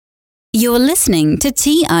You're listening to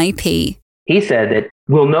TIP. He said that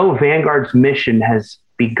we'll know Vanguard's mission has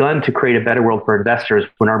begun to create a better world for investors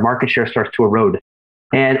when our market share starts to erode.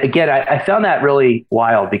 And again, I found that really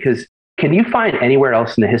wild because can you find anywhere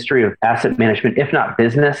else in the history of asset management, if not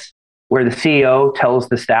business, where the CEO tells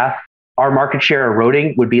the staff our market share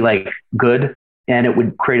eroding would be like good and it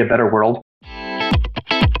would create a better world?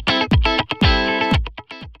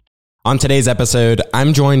 On today's episode,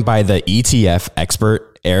 I'm joined by the ETF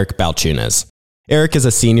expert, Eric Balchunas. Eric is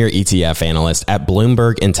a senior ETF analyst at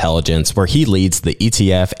Bloomberg Intelligence, where he leads the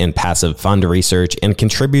ETF and passive fund research and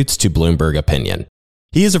contributes to Bloomberg Opinion.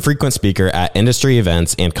 He is a frequent speaker at industry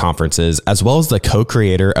events and conferences, as well as the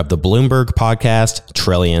co-creator of the Bloomberg podcast,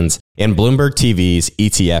 Trillions, and Bloomberg TV's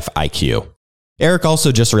ETF IQ. Eric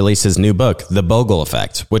also just released his new book, The Bogle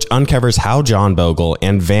Effect, which uncovers how John Bogle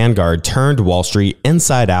and Vanguard turned Wall Street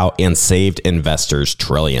inside out and saved investors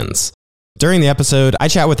trillions. During the episode, I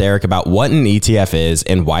chat with Eric about what an ETF is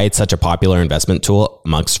and why it's such a popular investment tool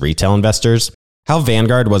amongst retail investors, how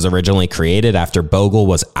Vanguard was originally created after Bogle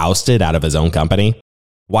was ousted out of his own company,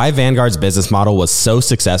 why Vanguard's business model was so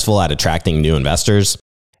successful at attracting new investors,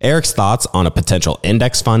 Eric's thoughts on a potential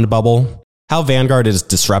index fund bubble, how Vanguard is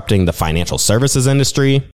disrupting the financial services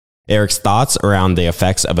industry, Eric's thoughts around the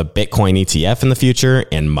effects of a Bitcoin ETF in the future,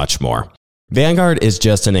 and much more. Vanguard is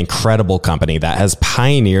just an incredible company that has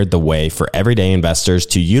pioneered the way for everyday investors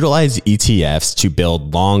to utilize ETFs to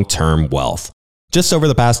build long-term wealth. Just over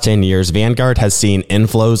the past 10 years, Vanguard has seen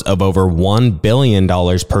inflows of over $1 billion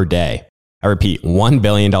per day. I repeat, $1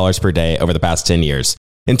 billion per day over the past 10 years.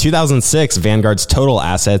 In 2006, Vanguard's total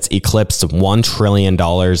assets eclipsed $1 trillion,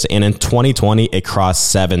 and in 2020, it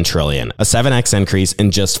crossed $7 trillion, a 7x increase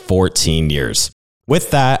in just 14 years.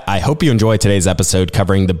 With that, I hope you enjoy today's episode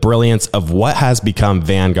covering the brilliance of what has become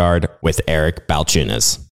Vanguard with Eric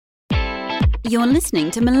Balchunas. You're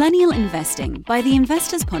listening to Millennial Investing by the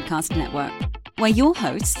Investors Podcast Network, where your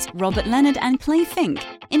hosts, Robert Leonard and Clay Fink,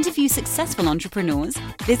 interview successful entrepreneurs,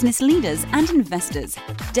 business leaders, and investors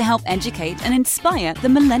to help educate and inspire the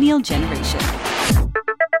millennial generation.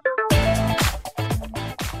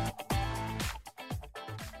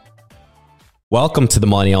 Welcome to the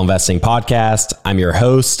Millennial Investing Podcast. I'm your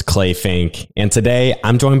host, Clay Fink, and today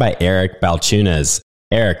I'm joined by Eric Balchunas.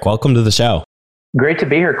 Eric, welcome to the show. Great to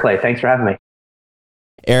be here, Clay. Thanks for having me.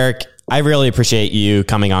 Eric, I really appreciate you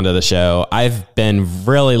coming onto the show. I've been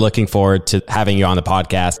really looking forward to having you on the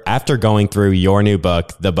podcast after going through your new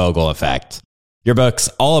book, The Bogle Effect. Your book's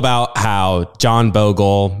all about how John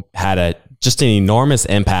Bogle had just an enormous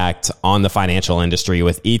impact on the financial industry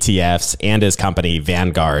with ETFs and his company,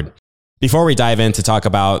 Vanguard. Before we dive in to talk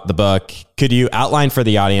about the book, could you outline for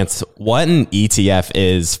the audience what an ETF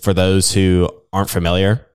is for those who aren't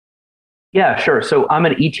familiar? Yeah, sure. So I'm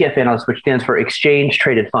an ETF analyst, which stands for Exchange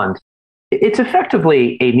Traded Fund. It's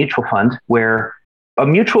effectively a mutual fund where a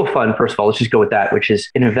mutual fund, first of all, let's just go with that, which is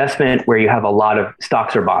an investment where you have a lot of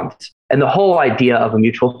stocks or bonds. And the whole idea of a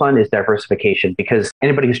mutual fund is diversification, because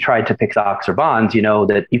anybody who's tried to pick stocks or bonds, you know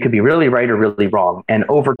that you could be really right or really wrong. And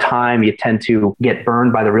over time, you tend to get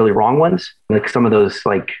burned by the really wrong ones. Like some of those,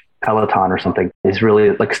 like Peloton or something, is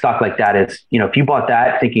really like stock like that is, if you bought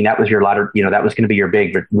that thinking that was your ladder, that was going to be your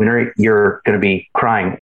big winner, you're going to be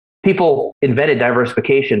crying. People invented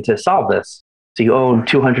diversification to solve this. So you own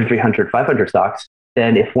 200, 300, 500 stocks.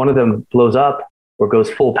 Then if one of them blows up or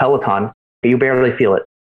goes full Peloton, you barely feel it.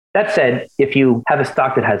 That said, if you have a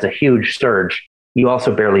stock that has a huge surge, you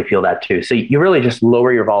also barely feel that too. So you really just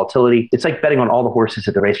lower your volatility. It's like betting on all the horses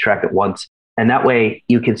at the racetrack at once. And that way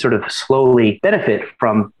you can sort of slowly benefit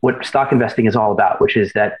from what stock investing is all about, which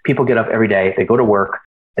is that people get up every day, they go to work,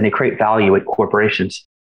 and they create value at corporations.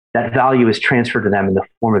 That value is transferred to them in the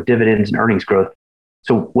form of dividends and earnings growth.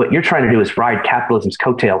 So what you're trying to do is ride capitalism's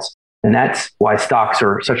coattails. And that's why stocks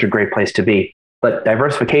are such a great place to be. But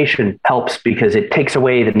diversification helps because it takes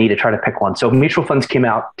away the need to try to pick one. So mutual funds came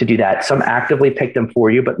out to do that. Some actively pick them for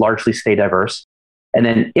you, but largely stay diverse. And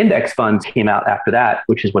then index funds came out after that,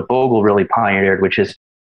 which is what Bogle really pioneered, which is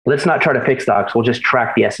let's not try to pick stocks. We'll just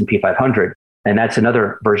track the S&P 500. And that's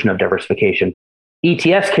another version of diversification.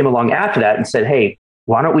 ETFs came along after that and said, hey,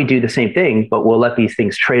 why don't we do the same thing, but we'll let these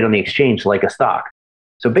things trade on the exchange like a stock.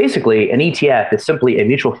 So basically, an ETF is simply a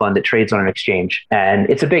mutual fund that trades on an exchange, and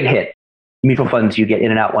it's a big hit. Mutual funds, you get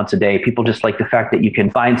in and out once a day. People just like the fact that you can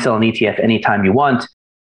buy and sell an ETF anytime you want.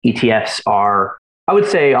 ETFs are, I would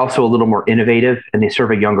say, also a little more innovative, and they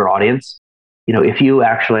serve a younger audience. If you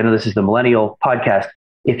actually, I know this is the Millennial Podcast,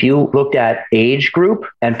 if you looked at age group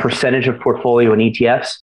and percentage of portfolio in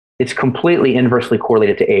ETFs, it's completely inversely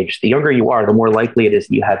correlated to age. The younger you are, the more likely it is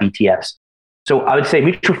that you have ETFs. So I would say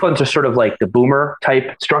mutual funds are sort of like the boomer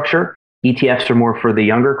type structure. ETFs are more for the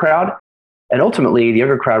younger crowd. And ultimately, the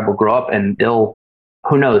younger crowd will grow up and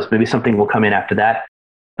who knows, maybe something will come in after that.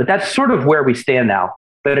 But that's sort of where we stand now.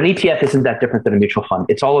 But an ETF isn't that different than a mutual fund.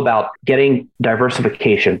 It's all about getting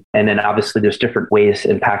diversification. And then obviously there's different ways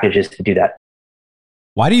and packages to do that.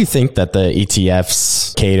 Why do you think that the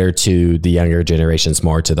ETFs cater to the younger generations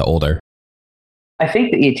more to the older? I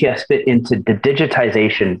think the ETFs fit into the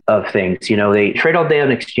digitization of things. They trade all day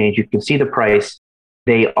on exchange. You can see the price.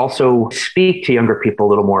 They also speak to younger people a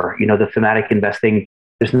little more. The thematic investing,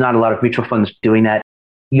 there's not a lot of mutual funds doing that.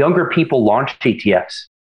 Younger people launch ETFs.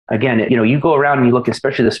 Again, you go around and you look,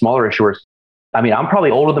 especially the smaller issuers. I mean, I'm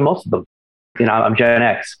probably older than most of them. I'm Gen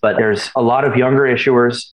X, but there's a lot of younger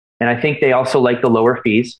issuers. And I think they also like the lower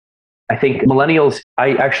fees. I think millennials,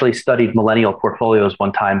 I actually studied millennial portfolios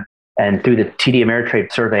one time and through the TD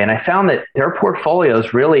Ameritrade survey. And I found that their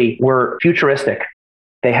portfolios really were futuristic.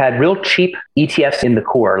 They had real cheap ETFs in the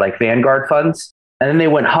core, like Vanguard funds. And then they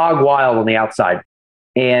went hog wild on the outside.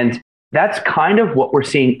 And that's kind of what we're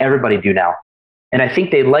seeing everybody do now. And I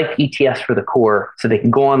think they like ETFs for the core, so they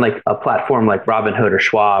can go on like a platform like Robinhood or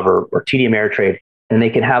Schwab or TD Ameritrade, and they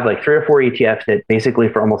can have like 3 or 4 ETFs that basically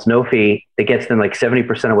for almost no fee, that gets them like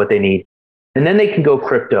 70% of what they need. And then they can go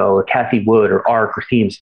crypto or Cathie Wood or ARK or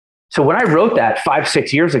themes. So when I wrote that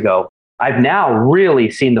 5-6 years ago, I've now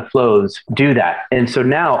really seen the flows do that. And so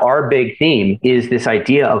now our big theme is this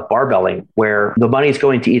idea of barbelling, where the money is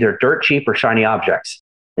going to either dirt cheap or shiny objects.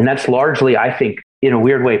 And that's largely, I think, in a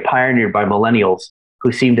weird way, pioneered by millennials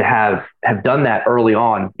who seem to have done that early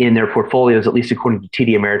on in their portfolios, at least according to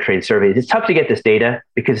TD Ameritrade surveys. It's tough to get this data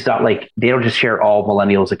because it's not like they don't just share all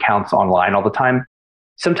millennials' accounts online all the time.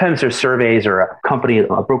 Sometimes there's surveys or a company,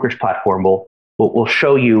 a brokerage platform will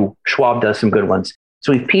show you. Schwab does some good ones.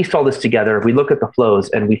 So we've pieced all this together. We look at the flows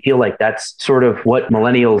and we feel like that's sort of what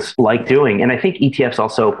millennials like doing. And I think ETFs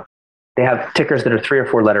also, they have tickers that are 3 or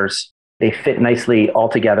 4 letters. They fit nicely all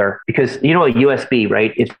together because, a USB,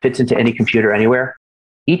 right? It fits into any computer anywhere.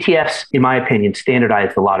 ETFs, in my opinion,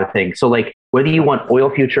 standardized a lot of things. So like whether you want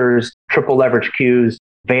oil futures, triple leverage Qs,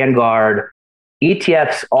 Vanguard,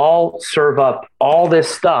 ETFs all serve up all this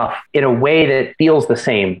stuff in a way that feels the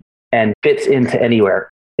same and fits into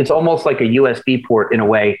anywhere. It's almost like a USB port in a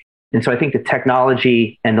way. And so I think the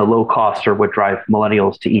technology and the low cost are what drive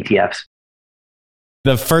millennials to ETFs.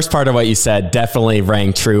 The first part of what you said definitely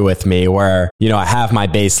rang true with me where, I have my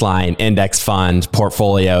baseline index fund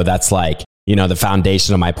portfolio. That's like, the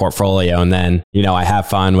foundation of my portfolio. And then, I have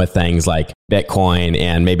fun with things like Bitcoin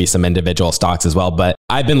and maybe some individual stocks as well. But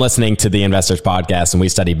I've been listening to the Investors Podcast and we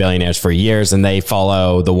study billionaires for years and they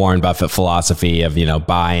follow the Warren Buffett philosophy of,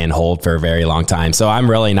 buy and hold for a very long time. So I'm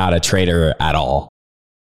really not a trader at all.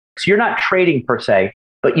 So you're not trading per se,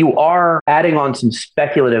 but you are adding on some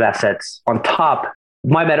speculative assets on top.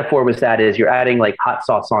 My metaphor was is you're adding like hot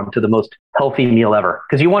sauce on to the most healthy meal ever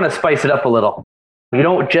because you want to spice it up a little. You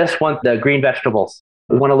don't just want the green vegetables.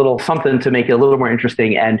 You want a little something to make it a little more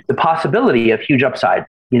interesting and the possibility of huge upside.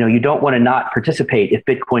 You don't want to not participate if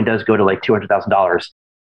Bitcoin does go to like $200,000.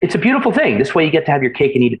 It's a beautiful thing. This way you get to have your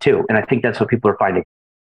cake and eat it too. And I think that's what people are finding.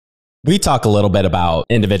 We talk a little bit about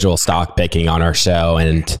individual stock picking on our show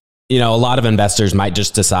and a lot of investors might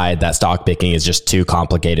just decide that stock picking is just too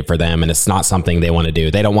complicated for them and it's not something they want to do.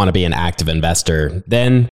 They don't want to be an active investor.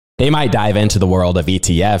 Then they might dive into the world of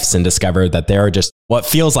ETFs and discover that there are just what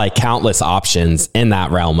feels like countless options in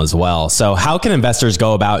that realm as well. So how can investors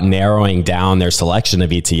go about narrowing down their selection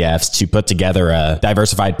of ETFs to put together a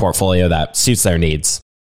diversified portfolio that suits their needs?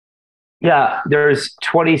 Yeah, there's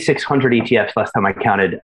 2,600 ETFs last time I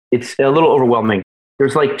counted. It's a little overwhelming.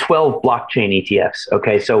 There's like 12 blockchain ETFs.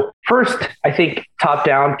 Okay, so first, I think top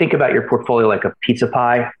down, think about your portfolio like a pizza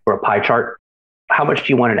pie or a pie chart. How much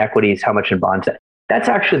do you want in equities? How much in bonds? That's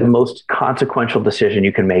actually the most consequential decision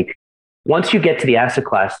you can make. Once you get to the asset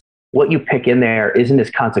class, what you pick in there isn't as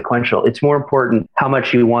consequential. It's more important how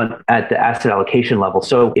much you want at the asset allocation level.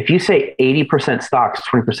 So if you say 80% stocks,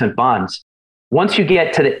 20% bonds, once you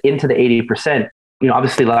get into the 80%,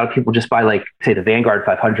 obviously a lot of people just buy like, say, the Vanguard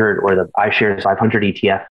 500 or the iShares 500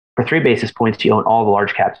 ETF. For 3 basis points, you own all the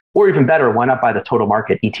large caps. Or even better, why not buy the total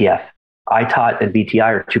market ETF? ITOT and BTI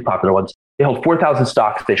are 2 popular ones. They hold 4,000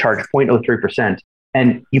 stocks. They charge 0.03%.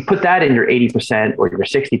 And you put that in your 80% or your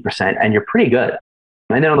 60%, and you're pretty good.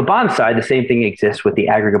 And then on the bond side, the same thing exists with the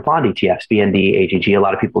aggregate bond ETFs, BND, AGG. A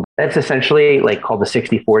lot of people, that's essentially like called the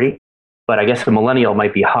 60-40. But I guess the millennial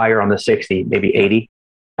might be higher on the 60, maybe 80.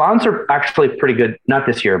 Bonds are actually pretty good, not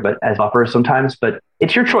this year, but as buffers sometimes, but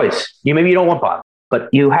it's your choice. Maybe you don't want bonds, but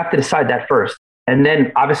you have to decide that first. And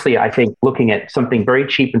then obviously, I think looking at something very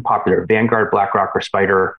cheap and popular, Vanguard, BlackRock, or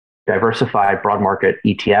Spider, diversified broad market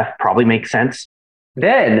ETF probably makes sense.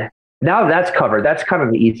 Then, now that's covered. That's kind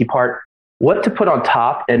of the easy part. What to put on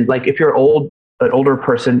top, and like if you're an older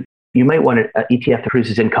person, you might want an ETF that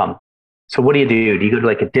produces income. So what do? Do you go to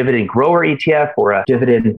like a dividend grower ETF or a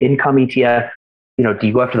dividend income ETF? Do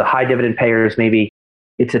you go after the high dividend payers? Maybe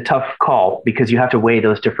it's a tough call because you have to weigh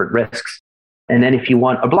those different risks. And then if you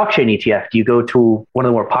want a blockchain ETF, do you go to one of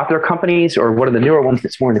the more popular companies or one of the newer ones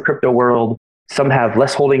that's more in the crypto world? Some have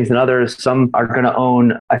less holdings than others. Some are going to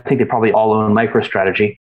own, I think they probably all own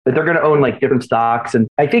MicroStrategy, but they're going to own like different stocks. And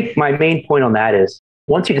I think my main point on that is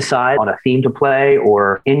once you decide on a theme to play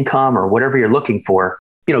or income or whatever you're looking for,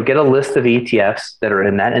 get a list of ETFs that are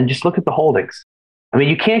in that and just look at the holdings. I mean,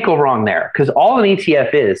 you can't go wrong there because all an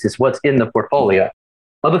ETF is what's in the portfolio.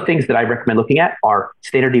 Other things that I recommend looking at are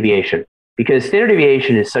standard deviation, because standard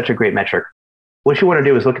deviation is such a great metric. What you want to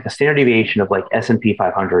do is look at the standard deviation of like S&P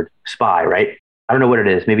 500 SPY, right? I don't know what it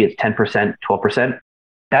is. Maybe it's 10%, 12%.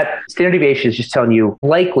 That standard deviation is just telling you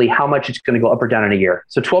likely how much it's going to go up or down in a year.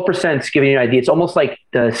 So 12% is giving you an idea. It's almost like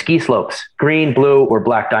the ski slopes, green, blue, or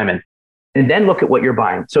black diamond. And then look at what you're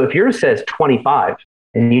buying. So if yours says 25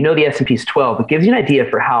 and the S&P is 12, it gives you an idea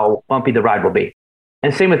for how bumpy the ride will be.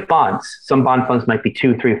 And same with bonds. Some bond funds might be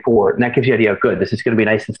 2, 3, 4. And that gives you an idea of good. This is going to be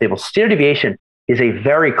nice and stable. Standard deviation is a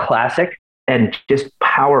very classic and just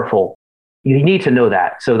powerful. You need to know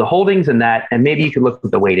that. So the holdings in that, and maybe you can look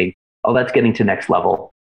at the weighting. Oh, that's getting to next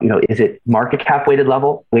level. Is it market cap weighted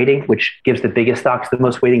level weighting, which gives the biggest stocks the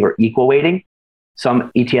most weighting, or equal weighting?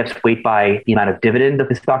 Some ETFs weight by the amount of dividend that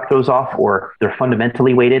the stock throws off, or they're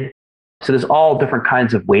fundamentally weighted. So there's all different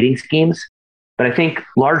kinds of weighting schemes. But I think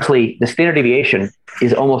largely the standard deviation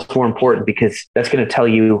is almost more important because that's going to tell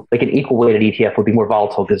you like an equal weighted ETF will be more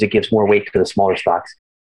volatile because it gives more weight to the smaller stocks.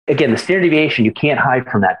 Again, the standard deviation, you can't hide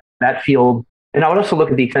from that field. And I would also look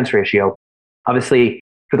at the expense ratio. Obviously,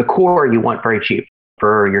 for the core, you want very cheap.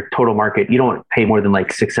 For your total market, you don't pay more than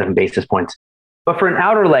like 6, 7 basis points. But for an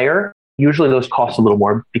outer layer, usually those cost a little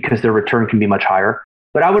more because their return can be much higher.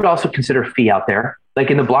 But I would also consider fee out there. Like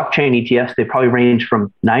in the blockchain ETFs, they probably range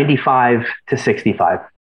from 95 to 65.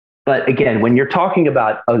 But again, when you're talking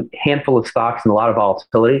about a handful of stocks and a lot of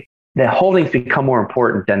volatility, the holdings become more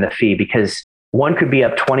important than the fee because one could be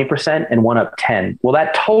up 20% and one up 10. Well,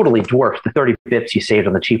 that totally dwarfs the 30 bips you saved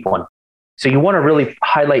on the cheap one. So you want to really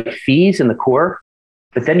highlight fees in the core,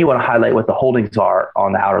 but then you want to highlight what the holdings are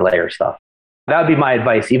on the outer layer stuff. That would be my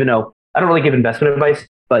advice, even though I don't really give investment advice,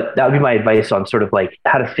 but that would be my advice on sort of like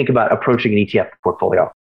how to think about approaching an ETF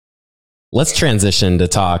portfolio. Let's transition to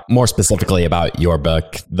talk more specifically about your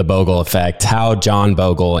book, The Bogle Effect, how John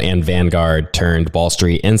Bogle and Vanguard turned Wall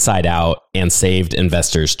Street inside out and saved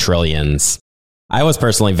investors trillions. I was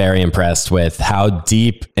personally very impressed with how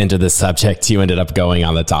deep into the subject you ended up going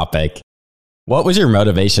on the topic. What was your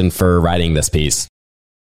motivation for writing this piece?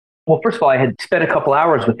 Well, first of all, I had spent a couple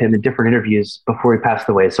hours with him in different interviews before he passed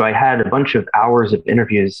away. So I had a bunch of hours of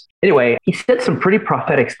interviews. Anyway, he said some pretty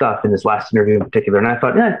prophetic stuff in his last interview in particular. And I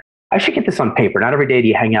thought, I should get this on paper. Not every day do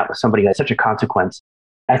you hang out with somebody who has such a consequence.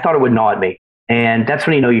 I thought it would gnaw at me. And that's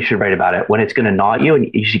when you should write about it, when it's going to gnaw at you and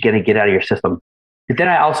you should get it out of your system. But then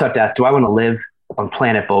I also have to ask, do I want to live on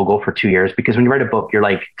planet Bogle for 2 years? Because when you write a book,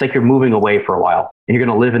 it's like you're moving away for a while and you're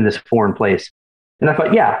going to live in this foreign place. And I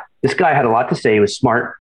thought, this guy had a lot to say. He was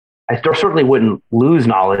smart. I certainly wouldn't lose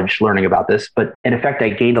knowledge learning about this, but in effect, I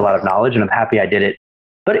gained a lot of knowledge and I'm happy I did it.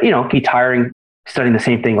 But, it can be tiring studying the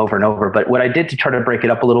same thing over and over. But what I did to try to break it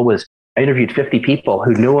up a little was I interviewed 50 people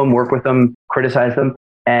who knew him, worked with them, criticized them,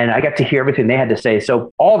 and I got to hear everything they had to say. So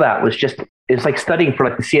all that was it's like studying for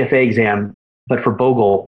like the CFA exam, but for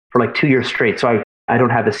Bogle for like 2 years straight. So I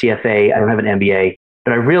don't have the CFA, I don't have an MBA,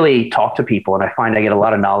 but I really talk to people and I find I get a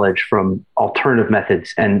lot of knowledge from alternative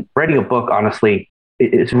methods. And writing a book, honestly,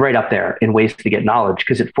 it's right up there in ways to get knowledge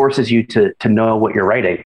because it forces you to know what you're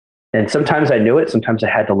writing. And sometimes I knew it, sometimes I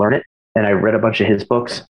had to learn it. And I read a bunch of his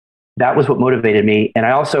books. That was what motivated me. And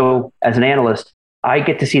I also, as an analyst, I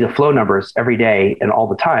get to see the flow numbers every day and all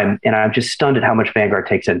the time. And I'm just stunned at how much Vanguard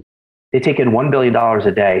takes in. They take in $1 billion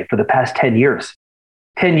a day for the past 10 years.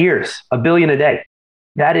 10 years, $1 billion a day.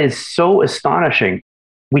 That is so astonishing.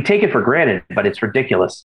 We take it for granted, but it's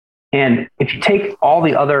ridiculous. And if you take all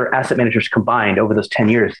the other asset managers combined over those 10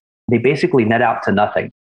 years, they basically net out to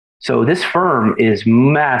nothing. So this firm is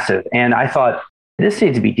massive. And I thought this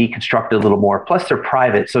needs to be deconstructed a little more. Plus they're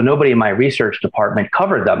private. So nobody in my research department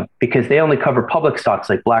covered them because they only cover public stocks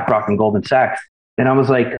like BlackRock and Goldman Sachs. And I was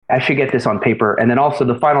like, I should get this on paper. And then also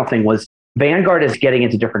the final thing was Vanguard is getting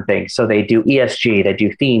into different things. So they do ESG, they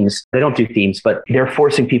do themes. They don't do themes, but they're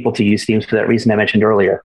forcing people to use themes for that reason I mentioned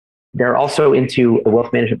earlier. They're also into the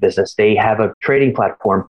wealth management business. They have a trading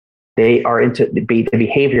platform. They are into the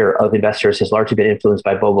behavior of investors has largely been influenced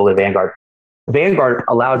by Bogle and Vanguard. Vanguard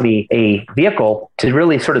allowed me a vehicle to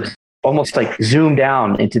really sort of almost like zoom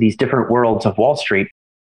down into these different worlds of Wall Street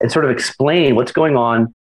and sort of explain what's going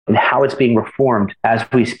on and how it's being reformed as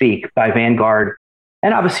we speak by Vanguard.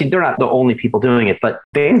 And obviously, they're not the only people doing it, but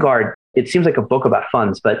Vanguard, it seems like a book about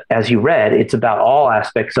funds, but as you read, it's about all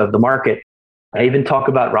aspects of the market. I even talk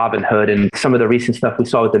about Robinhood and some of the recent stuff we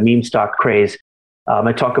saw with the meme stock craze.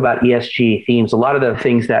 I talk about ESG themes, a lot of the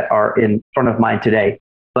things that are in front of mind today.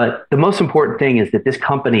 But the most important thing is that this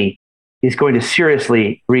company is going to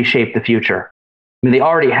seriously reshape the future. I mean, they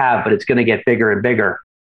already have, but it's going to get bigger and bigger.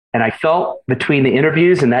 And I felt between the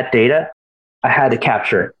interviews and that data, I had to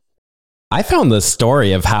capture it. I found the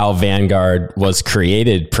story of how Vanguard was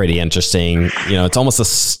created pretty interesting. You know, it's almost a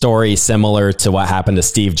story similar to what happened to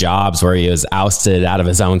Steve Jobs, where he was ousted out of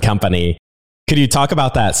his own company. Could you talk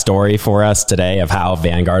about that story for us today of how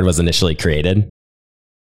Vanguard was initially created?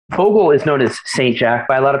 Bogle is known as Saint Jack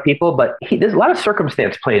by a lot of people, but there's a lot of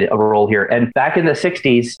circumstance played a role here. And back in the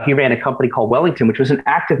 60s, he ran a company called Wellington, which was an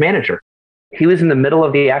active manager. He was in the middle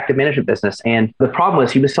of the active management business. And the problem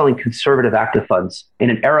was he was selling conservative active funds in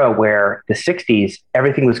an era where the 60s,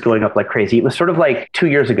 everything was going up like crazy. It was sort of like 2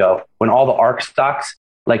 years ago when all the ARK stocks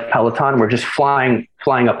like Peloton were just flying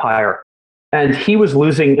up higher. And he was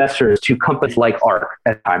losing investors to companies like ARK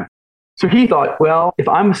at the time. So he thought, well, if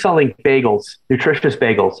I'm selling bagels, nutritious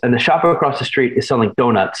bagels, and the shop across the street is selling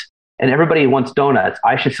donuts, and everybody wants donuts,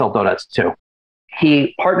 I should sell donuts too.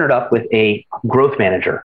 He partnered up with a growth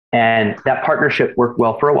manager. And that partnership worked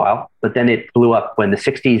well for a while, but then it blew up when the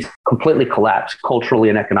 60s completely collapsed culturally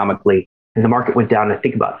and economically. And the market went down, I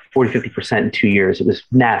think, about 40-50% in 2 years. It was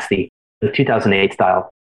nasty, the 2008 style.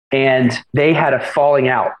 And they had a falling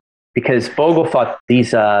out because Bogle thought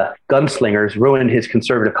these gunslingers ruined his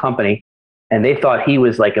conservative company. And they thought he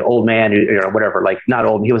was like an old man, or whatever, like not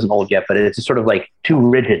old, he wasn't old yet, but it's sort of like too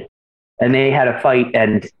rigid. And they had a fight,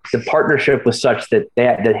 and the partnership was such that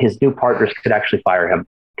that his new partners could actually fire him,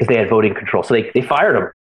 because they had voting control. So they fired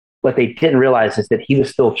him. What they didn't realize is that he was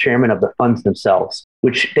still chairman of the funds themselves,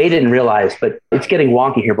 which they didn't realize, but it's getting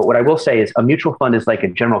wonky here. But what I will say is a mutual fund is like a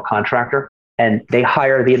general contractor, and they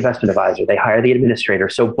hire the investment advisor, they hire the administrator.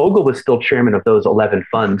 So Bogle was still chairman of those 11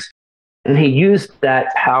 funds. And he used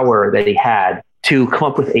that power that he had to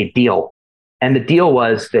come up with a deal. And the deal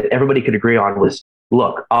was that everybody could agree on was,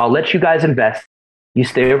 look, I'll let you guys invest. You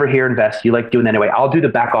stay over here, invest. You like doing that anyway. I'll do the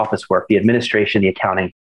back office work, the administration, the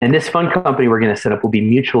accounting. And this fund company we're going to set up will be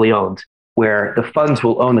mutually owned, where the funds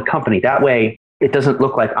will own the company. That way, it doesn't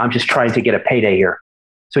look like I'm just trying to get a payday here.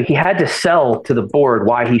 So he had to sell to the board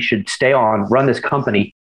why he should stay on, run this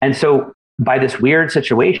company. And so by this weird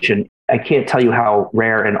situation, I can't tell you how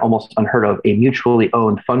rare and almost unheard of a mutually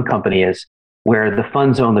owned fund company is, where the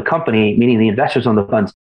funds own the company, meaning the investors own the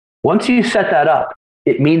funds. Once you set that up,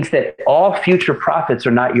 it means that all future profits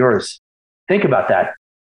are not yours. Think about that.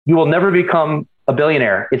 You will never become a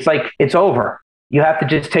billionaire. It's like, it's over. You have to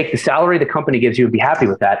just take the salary the company gives you and be happy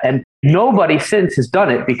with that. And nobody since has done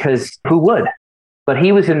it, because who would? But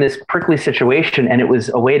he was in this prickly situation, and it was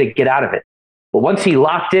a way to get out of it. But once he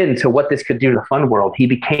locked into what this could do to the fund world, he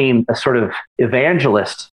became a sort of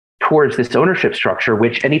evangelist towards this ownership structure,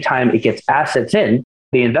 which anytime it gets assets in,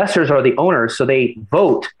 the investors are the owners, so they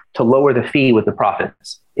vote to lower the fee with the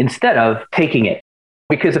profits instead of taking it.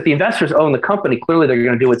 Because if the investors own the company, clearly they're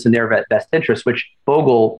going to do what's in their best interest, which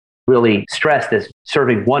Bogle really stressed as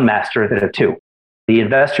serving one master instead of two. The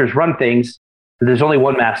investors run things, but there's only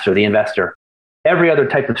one master, the investor. Every other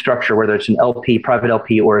type of structure, whether it's an LP, private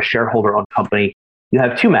LP, or a shareholder-owned company, you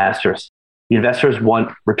have two masters. The investors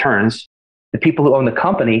want returns. The people who own the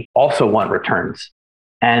company also want returns.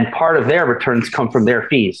 And part of their returns come from their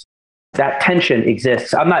fees. That tension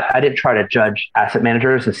exists. I didn't try to judge asset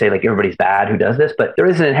managers and say like everybody's bad who does this, but there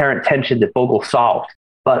is an inherent tension that Bogle solved.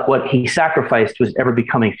 But what he sacrificed was ever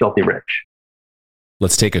becoming filthy rich.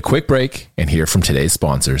 Let's take a quick break and hear from today's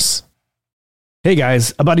sponsors. Hey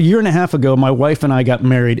guys, about a year and a half ago, my wife and I got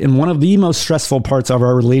married, and one of the most stressful parts of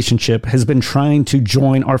our relationship has been trying to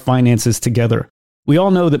join our finances together. We all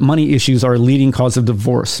know that money issues are a leading cause of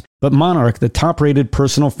divorce, but Monarch, the top-rated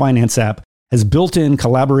personal finance app, has built-in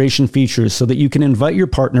collaboration features so that you can invite your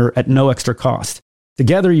partner at no extra cost.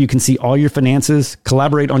 Together, you can see all your finances,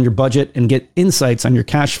 collaborate on your budget, and get insights on your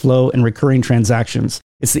cash flow and recurring transactions.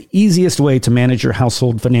 It's the easiest way to manage your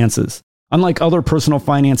household finances. Unlike other personal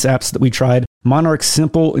finance apps that we tried, Monarch's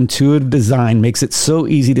simple, intuitive design makes it so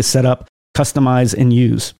easy to set up, customize, and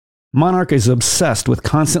use. Monarch is obsessed with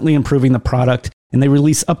constantly improving the product, and they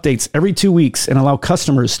release updates every 2 weeks and allow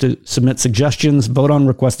customers to submit suggestions, vote on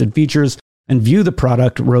requested features, and view the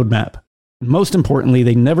product roadmap. Most importantly,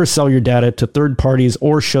 they never sell your data to third parties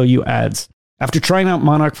or show you ads. After trying out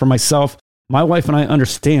Monarch for myself, my wife and I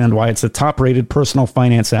understand why it's the top-rated personal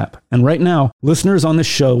finance app. And right now, listeners on this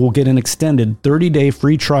show will get an extended 30-day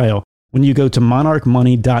free trial when you go to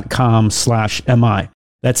monarchmoney.com/MI.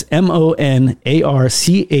 That's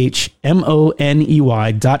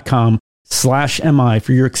monarchmoney.com/MI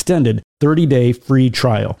for your extended 30-day free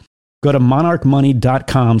trial. Go to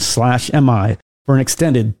monarchmoney.com/MI for an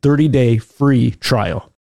extended 30-day free trial.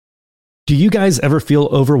 Do you guys ever feel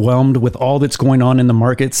overwhelmed with all that's going on in the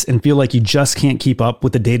markets and feel like you just can't keep up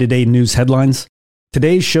with the day-to-day news headlines?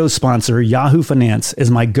 Today's show sponsor, Yahoo Finance, is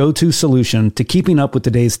my go-to solution to keeping up with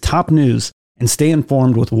today's top news and stay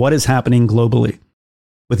informed with what is happening globally.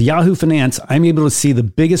 With Yahoo Finance, I'm able to see the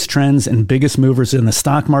biggest trends and biggest movers in the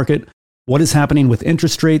stock market, what is happening with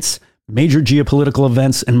interest rates, major geopolitical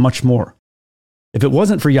events, and much more. If it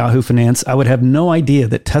wasn't for Yahoo Finance, I would have no idea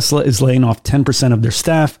that Tesla is laying off 10% of their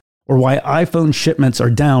staff, or why iPhone shipments are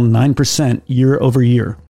down 9% year over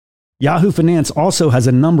year. Yahoo Finance also has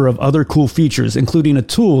a number of other cool features, including a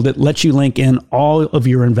tool that lets you link in all of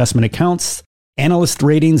your investment accounts, analyst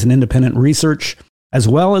ratings and independent research, as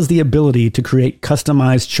well as the ability to create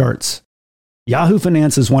customized charts. Yahoo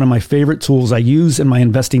Finance is one of my favorite tools I use in my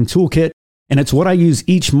investing toolkit, and it's what I use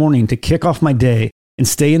each morning to kick off my day and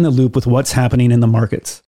stay in the loop with what's happening in the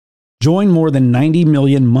markets. Join more than 90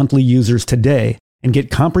 million monthly users today and get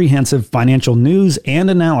comprehensive financial news and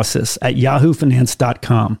analysis at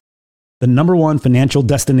yahoofinance.com. The number one financial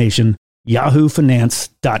destination,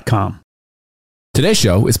 yahoofinance.com. Today's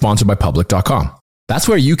show is sponsored by public.com. That's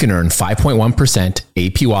where you can earn 5.1%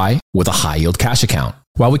 APY with a high yield cash account.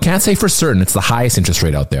 While we can't say for certain it's the highest interest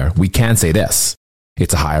rate out there, we can say this.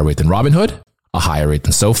 It's a higher rate than Robinhood, a higher rate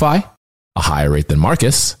than SoFi, a higher rate than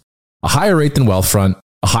Marcus, a higher rate than Wealthfront,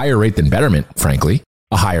 a higher rate than Betterment, frankly,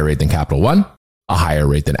 a higher rate than Capital One, a higher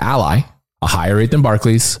rate than Ally, a higher rate than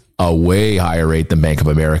Barclays, a way higher rate than Bank of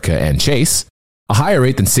America and Chase, a higher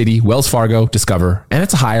rate than Citi, Wells Fargo, Discover, and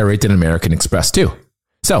it's a higher rate than American Express too.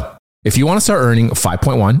 So, if you want to start earning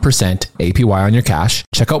 5.1% APY on your cash,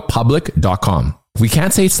 check out public.com. We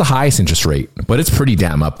can't say it's the highest interest rate, but it's pretty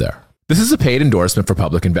damn up there. This is a paid endorsement for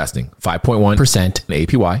Public Investing, 5.1%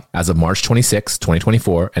 APY as of March 26,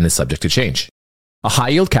 2024, and is subject to change. A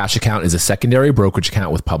high-yield cash account is a secondary brokerage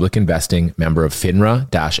account with Public Investing, member of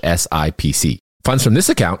FINRA-SIPC. Funds from this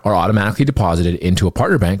account are automatically deposited into a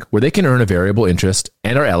partner bank where they can earn a variable interest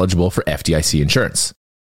and are eligible for FDIC insurance.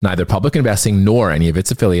 Neither Public Investing nor any of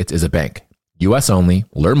its affiliates is a bank. U.S. only.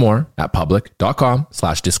 Learn more at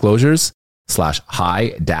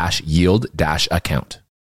public.com/disclosures/high-yield-account.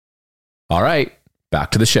 All right,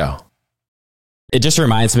 back to the show. It just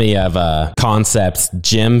reminds me of concepts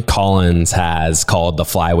Jim Collins has called the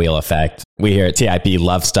flywheel effect. We here at TIP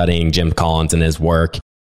love studying Jim Collins and his work.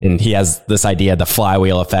 And he has this idea, the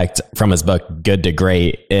flywheel effect, from his book, Good to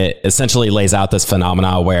Great. It essentially lays out this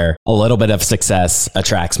phenomena where a little bit of success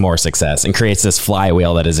attracts more success and creates this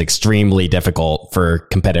flywheel that is extremely difficult for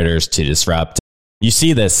competitors to disrupt. You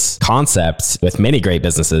see this concept with many great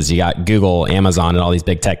businesses. You got Google, Amazon, and all these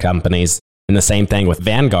big tech companies. And the same thing with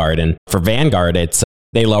Vanguard. And for Vanguard, it's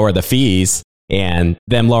they lower the fees, and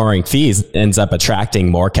them lowering fees ends up attracting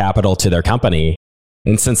more capital to their company.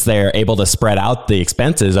 And since they're able to spread out the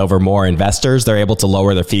expenses over more investors, they're able to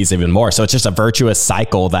lower their fees even more. So it's just a virtuous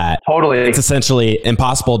cycle that it's essentially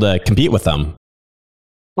impossible to compete with them.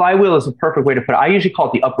 Flywheel is a perfect way to put it. I usually call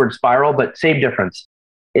it the upward spiral, but same difference.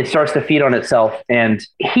 It starts to feed on itself. And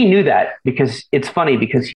he knew that, because it's funny,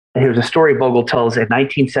 because there's a story Bogle tells in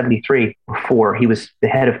 1973, before he was the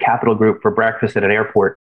head of Capital Group for breakfast at an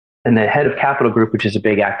airport. And the head of Capital Group, which is a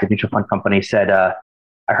big active mutual fund company, said, I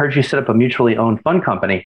heard you set up a mutually owned fund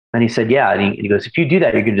company. And he said, yeah. And he goes, if you do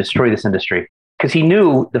that, you're going to destroy this industry. Because he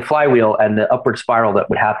knew the flywheel and the upward spiral that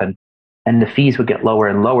would happen. And the fees would get lower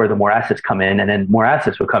and lower the more assets come in, and then more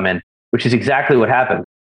assets would come in, which is exactly what happened.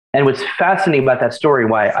 And what's fascinating about that story,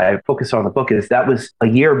 why I focus on the book, is that was a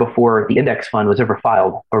year before the index fund was ever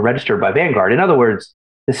filed or registered by Vanguard. In other words,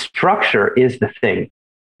 the structure is the thing.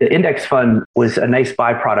 The index fund was a nice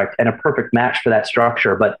byproduct and a perfect match for that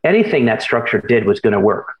structure. But anything that structure did was going to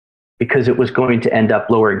work, because it was going to end up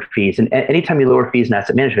lowering fees. And anytime you lower fees in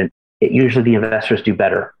asset management, usually the investors do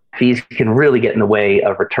better. Fees can really get in the way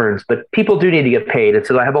of returns, but people do need to get paid. And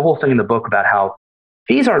so I have a whole thing in the book about how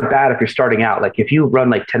fees aren't bad if you're starting out. Like if you run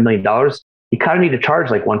like $10 million, you kind of need to charge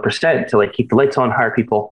like 1% to like keep the lights on, hire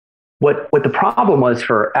people. What the problem was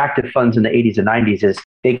for active funds in the 80s and 90s is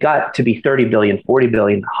they got to be 30 billion, 40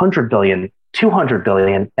 billion, 100 billion, 200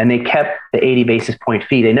 billion, and they kept the 80 basis point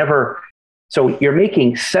fee. They never So you're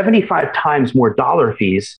making 75 times more dollar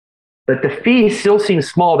fees, but the fees still seem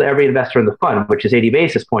small to every investor in the fund, which is 80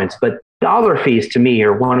 basis points. But dollar fees to me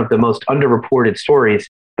are one of the most underreported stories,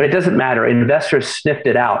 but it doesn't matter. Investors sniffed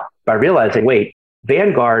it out by realizing, wait,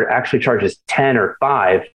 Vanguard actually charges 10 or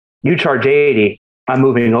 5. You charge 80, I'm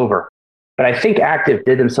moving over. But I think Active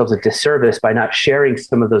did themselves a disservice by not sharing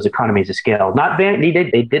some of those economies of scale.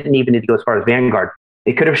 They didn't even need to go as far as Vanguard.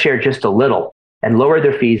 They could have shared just a little and lowered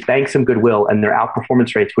their fees, banked some goodwill, and their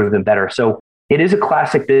outperformance rates would have been better. So it is a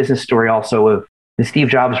classic business story also of the Steve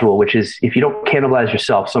Jobs rule, which is if you don't cannibalize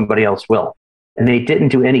yourself, somebody else will. And they didn't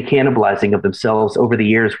do any cannibalizing of themselves over the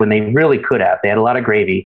years when they really could have. They had a lot of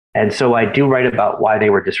gravy. And so I do write about why they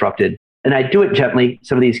were disrupted. And I do it gently.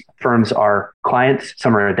 Some of these firms are clients,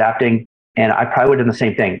 some are adapting. And I probably would have done the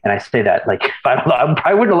same thing. And I say that, like, I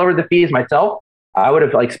probably wouldn't have lowered the fees myself. I would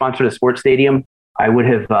have sponsored a sports stadium. I would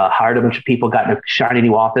have hired a bunch of people, gotten a shiny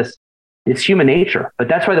new office. It's human nature. But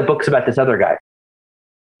that's why the book's about this other guy.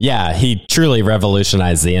 Yeah, he truly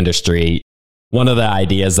revolutionized the industry. One of the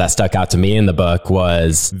ideas that stuck out to me in the book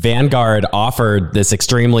was Vanguard offered this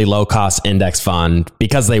extremely low-cost index fund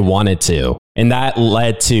because they wanted to. And that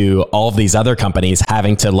led to all of these other companies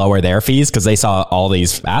having to lower their fees because they saw all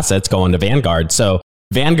these assets going to Vanguard. So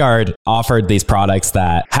Vanguard offered these products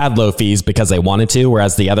that had low fees because they wanted to,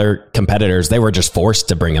 whereas the other competitors, they were just forced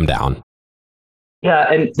to bring them down.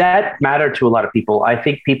 Yeah, and that mattered to a lot of people. I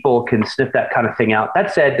think people can sniff that kind of thing out.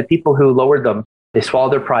 That said, the people who lowered them, they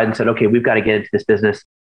swallowed their pride and said, okay, we've got to get into this business.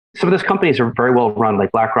 Some of those companies are very well run,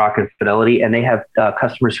 like BlackRock and Fidelity, and they have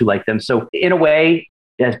customers who like them. So in a way,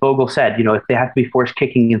 as Bogle said, if they have to be forced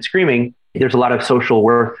kicking and screaming, there's a lot of social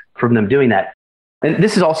worth from them doing that. And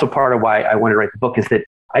this is also part of why I wanted to write the book, is that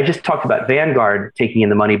I just talked about Vanguard taking in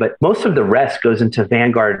the money, but most of the rest goes into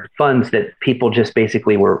Vanguard funds that people just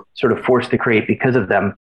basically were sort of forced to create because of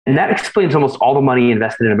them. And that explains almost all the money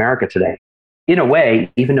invested in America today. In a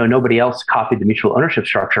way, even though nobody else copied the mutual ownership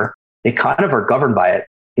structure, they kind of are governed by it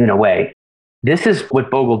in a way. This is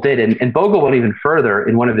what Bogle did. And Bogle went even further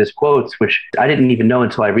in one of his quotes, which I didn't even know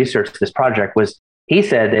until I researched this project, was he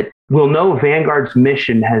said that we'll know Vanguard's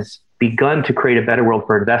mission has begun to create a better world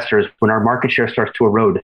for investors when our market share starts to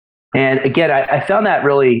erode. And again, I found that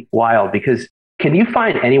really wild, because can you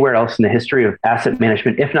find anywhere else in the history of asset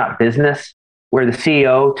management, if not business, where the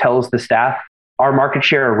CEO tells the staff, our market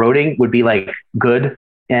share eroding would be like good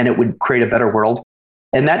and it would create a better world?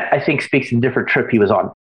 And that, I think, speaks to the different trip he was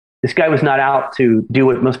on. This guy was not out to do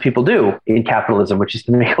what most people do in capitalism, which is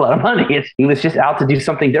to make a lot of money. He was just out to do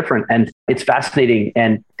something different. And it's fascinating.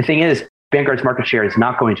 And the thing is, Vanguard's market share is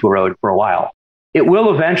not going to erode for a while. It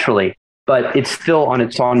will eventually, but it's still on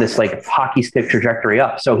this like hockey stick trajectory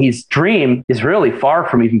up. So his dream is really far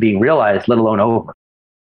from even being realized, let alone over.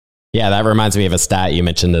 Yeah, that reminds me of a stat you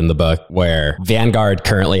mentioned in the book where Vanguard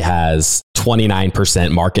currently has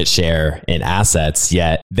 29% market share in assets,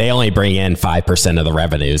 yet they only bring in 5% of the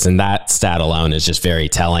revenues. And that stat alone is just very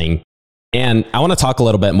telling. And I want to talk a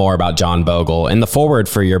little bit more about John Bogle. In the foreword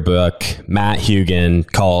for your book, Matt Hugin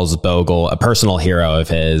calls Bogle a personal hero of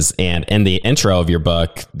his. And in the intro of your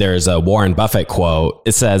book, there's a Warren Buffett quote.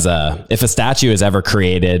 It says, if a statue is ever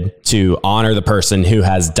created to honor the person who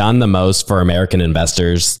has done the most for American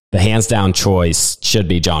investors, the hands down choice should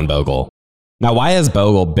be John Bogle. Now, why has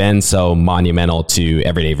Bogle been so monumental to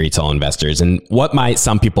everyday retail investors? And what might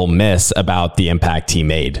some people miss about the impact he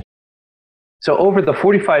made? So over the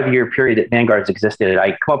 45-year period that Vanguard's existed,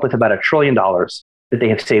 I come up with about $1 trillion that they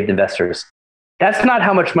have saved investors. That's not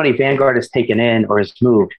how much money Vanguard has taken in or has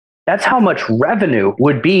moved. That's how much revenue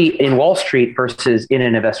would be in Wall Street versus in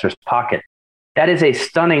an investor's pocket. That is a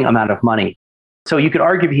stunning amount of money. So you could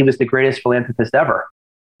argue he was the greatest philanthropist ever,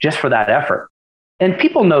 just for that effort. And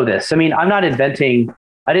people know this. I mean, I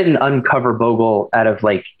didn't uncover Bogle out of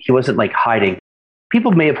he wasn't hiding.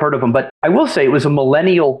 People may have heard of him, but I will say it was a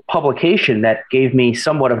millennial publication that gave me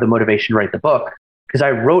somewhat of the motivation to write the book, because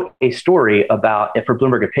I wrote a story for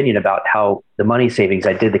Bloomberg Opinion about how the money savings,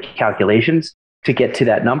 I did the calculations to get to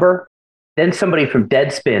that number. Then somebody from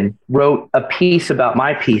Deadspin wrote a piece about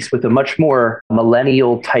my piece with a much more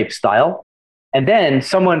millennial type style. And then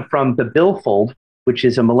someone from The Billfold, which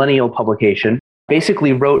is a millennial publication,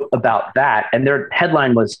 basically wrote about that. And their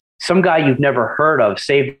headline was, "Some guy you've never heard of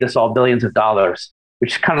saved us all billions of dollars,"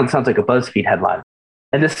 which kind of sounds like a BuzzFeed headline.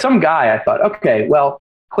 And this some guy, I thought, okay, well,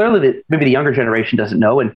 clearly maybe the younger generation doesn't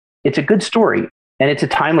know. And it's a good story. And it's a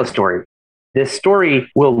timeless story. This story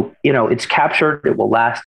will, it's captured, it will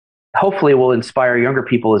last. Hopefully it will inspire younger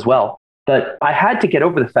people as well. But I had to get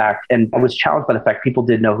over the fact, and I was challenged by the fact people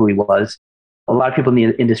didn't know who he was. A lot of people in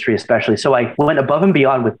the industry especially. So I went above and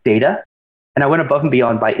beyond with data And I went above and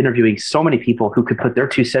beyond by interviewing so many people who could put their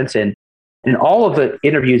 2 cents in. And all of the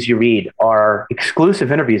interviews you read are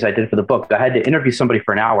exclusive interviews I did for the book. I had to interview somebody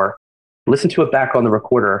for an hour, listen to it back on the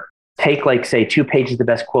recorder, take like, say, 2 pages of the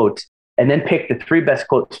best quotes, and then pick the 3 best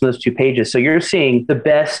quotes from those 2 pages. So you're seeing the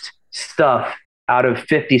best stuff out of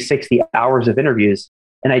 50, 60 hours of interviews.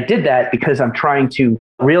 And I did that because I'm trying to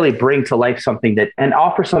really bring to life something that and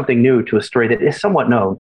offer something new to a story that is somewhat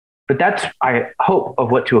known. But that's, I hope,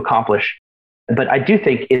 of what to accomplish. But I do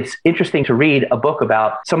think it's interesting to read a book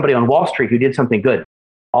about somebody on Wall Street who did something good.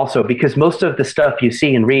 Also, because most of the stuff you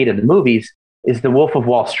see and read in the movies is the Wolf of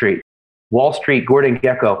Wall Street, Gordon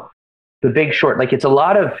Gekko, The Big Short. Like, it's a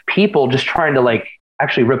lot of people just trying to like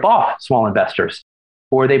actually rip off small investors,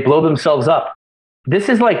 or they blow themselves up. This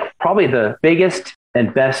is like probably the biggest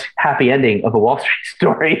and best happy ending of a Wall Street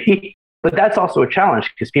story. But that's also a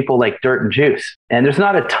challenge because people like dirt and juice. And there's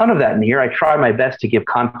not a ton of that in here. I try my best to give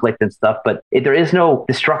conflict and stuff, but there is no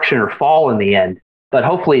destruction or fall in the end. But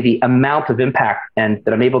hopefully the amount of impact and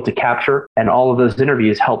that I'm able to capture and all of those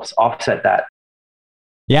interviews helps offset that.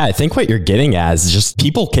 Yeah, I think what you're getting at is just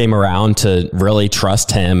people came around to really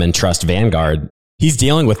trust him and trust Vanguard. He's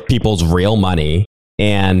dealing with people's real money.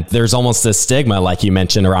 And there's almost this stigma, like you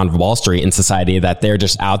mentioned, around Wall Street in society that they're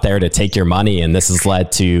just out there to take your money. And this has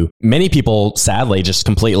led to many people, sadly, just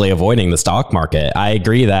completely avoiding the stock market. I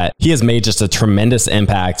agree that he has made just a tremendous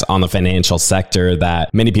impact on the financial sector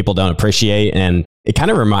that many people don't appreciate. And it kind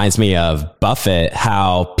of reminds me of Buffett,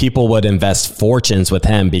 how people would invest fortunes with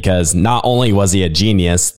him because not only was he a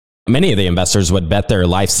genius, many of the investors would bet their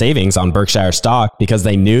life savings on Berkshire stock because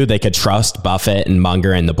they knew they could trust Buffett and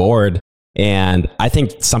Munger and the board. And I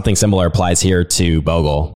think something similar applies here to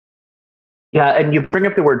Bogle. Yeah, and you bring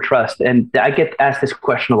up the word trust, and I get asked this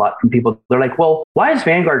question a lot from people. They're like, well, why is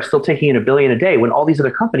Vanguard still taking in $1 billion a day when all these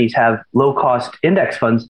other companies have low-cost index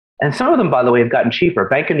funds? And some of them, by the way, have gotten cheaper.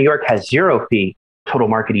 Bank of New York has 0 fee total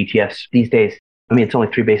market ETFs these days. I mean, it's only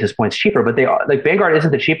 3 basis points cheaper, but they are like Vanguard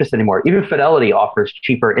isn't the cheapest anymore. Even Fidelity offers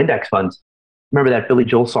cheaper index funds. Remember that Billy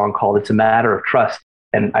Joel song called "It's a Matter of Trust"?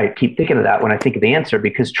 And I keep thinking of that when I think of the answer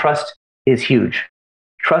because trust is huge.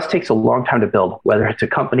 Trust takes a long time to build, whether it's a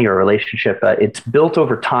company or a relationship. It's built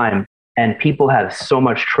over time, and people have so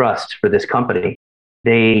much trust for this company.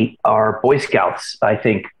 They are Boy Scouts, I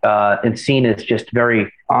think, and seen as just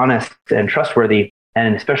very honest and trustworthy,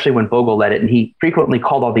 and especially when Bogle led it. And he frequently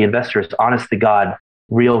called all the investors, honest to God,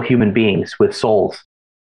 real human beings with souls.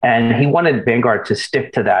 And he wanted Vanguard to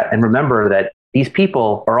stick to that and remember that these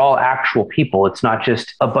people are all actual people. It's not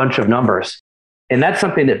just a bunch of numbers. And that's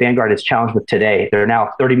something that Vanguard is challenged with today. There are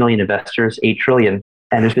now 30 million investors, 8 trillion.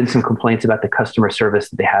 And there's been some complaints about the customer service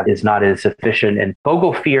that they have is not as efficient. And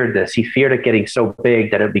Bogle feared this. He feared it getting so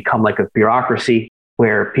big that it would become like a bureaucracy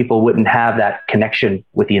where people wouldn't have that connection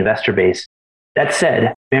with the investor base. That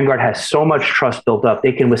said, Vanguard has so much trust built up,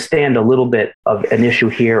 they can withstand a little bit of an issue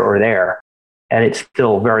here or there. And it's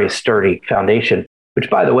still a very sturdy foundation. Which,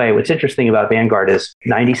 by the way, what's interesting about Vanguard is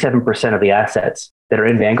 97% of the assets that are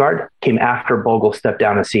in Vanguard came after Bogle stepped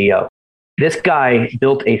down as CEO. This guy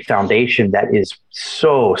built a foundation that is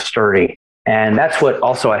so sturdy. And that's what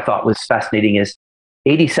also I thought was fascinating is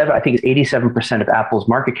 87% of Apple's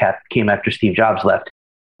market cap came after Steve Jobs left.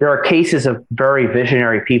 There are cases of very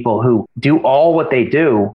visionary people who do all what they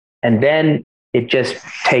do, and then it just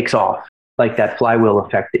takes off, like that flywheel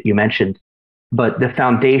effect that you mentioned. But the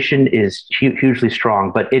foundation is hugely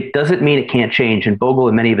strong, but it doesn't mean it can't change. And Bogle,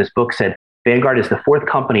 in many of his books, said Vanguard is the 4th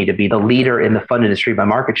company to be the leader in the fund industry by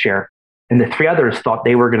market share. And the 3 others thought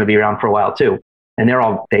they were going to be around for a while too. And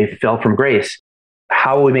they fell from grace.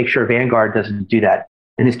 How will we make sure Vanguard doesn't do that?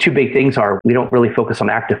 And his 2 big things are, we don't really focus on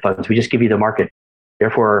active funds. We just give you the market.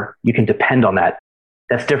 Therefore, you can depend on that.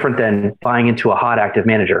 That's different than buying into a hot active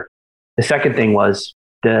manager. The second thing was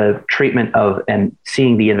the treatment of and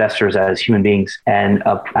seeing the investors as human beings and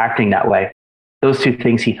acting that way. Those 2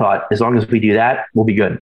 things he thought, as long as we do that, we'll be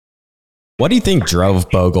good. What do you think drove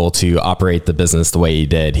Bogle to operate the business the way he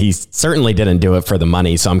did? He certainly didn't do it for the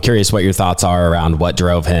money. So I'm curious what your thoughts are around what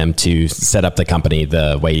drove him to set up the company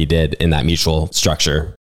the way he did in that mutual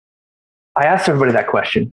structure. I asked everybody that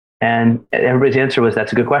question, and everybody's answer was,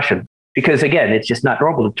 that's a good question. Because again, it's just not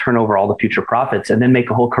normal to turn over all the future profits and then make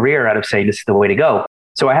a whole career out of saying this is the way to go.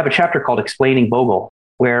 So I have a chapter called Explaining Bogle,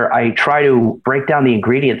 where I try to break down the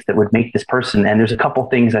ingredients that would make this person. And there's a couple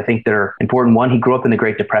things I think that are important. One, he grew up in the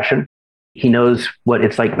Great Depression. He knows what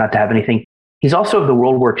it's like not to have anything. He's also of the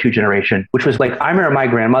World War II generation, which was like, I remember my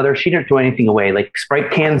grandmother, she didn't throw anything away. Like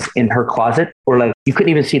Sprite cans in her closet, or like you couldn't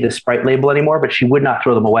even see the Sprite label anymore, but she would not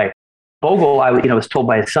throw them away. Bogle, I was told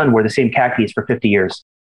by his son, wore the same khakis for 50 years.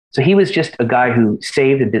 So he was just a guy who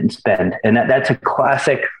saved and didn't spend. And that's a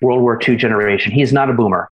classic World War II generation. He's not a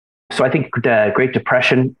boomer. So I think the Great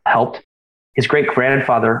Depression helped. His great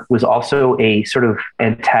grandfather was also a sort of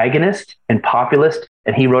antagonist and populist.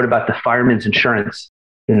 And he wrote about the fireman's insurance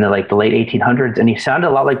in the late 1800s. And he sounded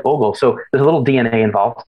a lot like Bogle. So there's a little DNA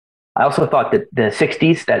involved. I also thought that the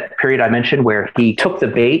 60s, that period I mentioned where he took the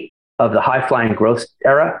bait of the high flying growth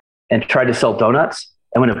era and tried to sell donuts.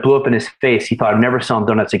 And when it blew up in his face, he thought, I'm never selling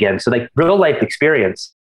donuts again. So like real life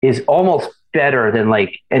experience is almost better than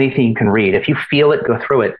like anything you can read. If you feel it, go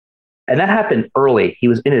through it. And that happened early. He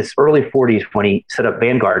was in his early 40s when he set up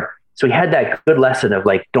Vanguard. So he had that good lesson of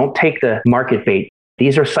like, don't take the market bait.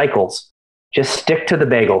 These are cycles. Just stick to the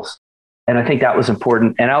bagels. And I think that was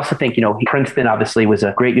important. And I also think, Princeton obviously was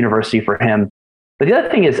a great university for him. But the other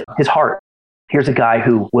thing is his heart. Here's a guy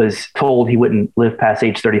who was told he wouldn't live past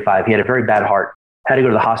age 35. He had a very bad heart. Had to go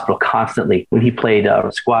to the hospital constantly. When he played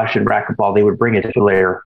squash and racquetball, they would bring a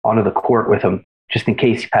defibrillator onto the court with him just in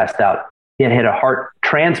case he passed out. He had a heart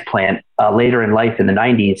transplant later in life in the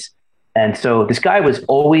 90s. And so this guy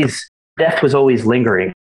death was always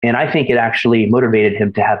lingering. And I think it actually motivated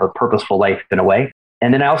him to have a purposeful life in a way.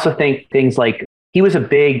 And then I also think things like he was a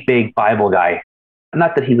big, big Bible guy.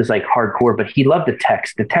 Not that he was like hardcore, but he loved the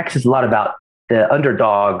text. The text is a lot about the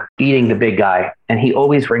underdog beating the big guy. And he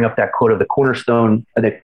always bring up that quote of the cornerstone,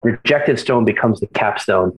 the rejected stone becomes the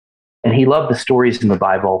capstone. And he loved the stories in the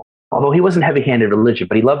Bible, although he wasn't heavy-handed religion,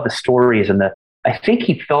 but he loved the stories. And I think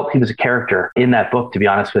he felt he was a character in that book, to be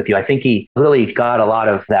honest with you. I think he really got a lot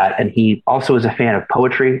of that. And he also was a fan of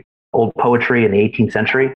poetry, old poetry in the 18th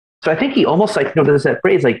century. So I think he almost like, there's that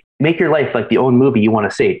phrase, like, make your life like the own movie you want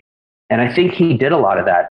to see. And I think he did a lot of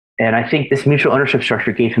that. And I think this mutual ownership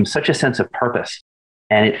structure gave him such a sense of purpose.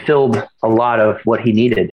 And it filled a lot of what he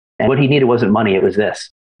needed. And what he needed wasn't money, it was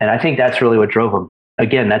this. And I think that's really what drove him.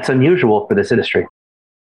 Again, that's unusual for this industry.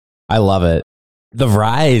 I love it. The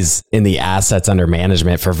rise in the assets under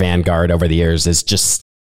management for Vanguard over the years is just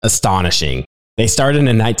astonishing. They started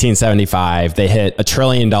in 1975. They hit $1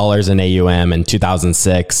 trillion in AUM in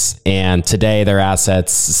 2006. And today their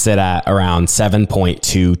assets sit at around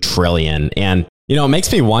 7.2 trillion. And it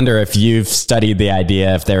makes me wonder if you've studied the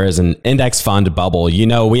idea if there is an index fund bubble.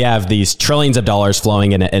 We have these trillions of dollars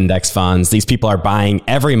flowing into index funds. These people are buying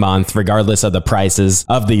every month, regardless of the prices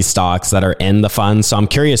of these stocks that are in the fund. So I'm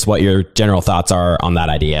curious what your general thoughts are on that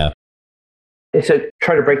idea. So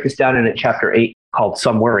try to break this down in chapter 8 called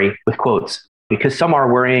Some Worry with quotes, because some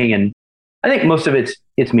are worrying. And I think most of it's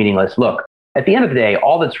meaningless. Look, at the end of the day,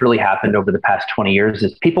 all that's really happened over the past 20 years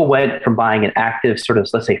is people went from buying an active sort of,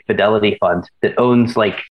 let's say, fidelity fund that owns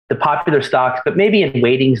like the popular stocks, but maybe in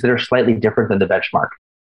weightings that are slightly different than the benchmark.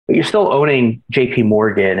 But you're still owning JP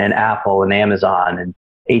Morgan and Apple and Amazon and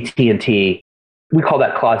AT&T. We call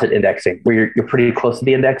that closet indexing, where you're pretty close to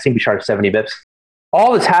the indexing. We charge 70 bips.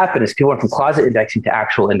 All that's happened is people went from closet indexing to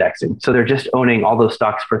actual indexing. So they're just owning all those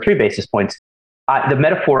stocks for 3 basis points. The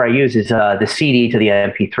metaphor I use is the CD to the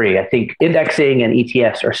MP3. I think indexing and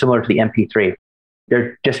ETFs are similar to the MP3.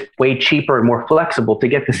 They're just way cheaper and more flexible to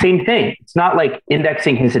get the same thing. It's not like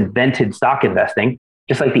indexing has invented stock investing,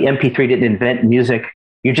 just like the MP3 didn't invent music.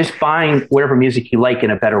 You're just buying whatever music you like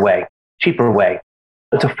in a better way, cheaper way.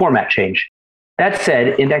 It's a format change. That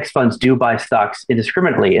said, index funds do buy stocks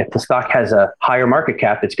indiscriminately. If the stock has a higher market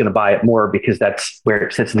cap, it's going to buy it more because that's where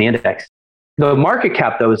it sits in the index. The market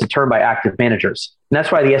cap, though, is determined by active managers. And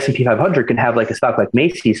that's why the S&P 500 can have like a stock like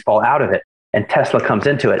Macy's fall out of it and Tesla comes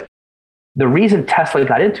into it. The reason Tesla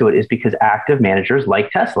got into it is because active managers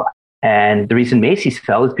like Tesla. And the reason Macy's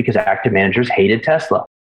fell is because active managers hated Tesla.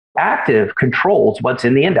 Active controls what's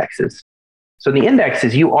in the indexes. So in the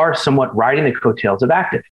indexes, you are somewhat riding the coattails of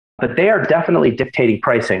active, but they are definitely dictating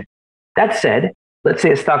pricing. That said, let's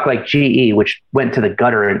say a stock like GE, which went to the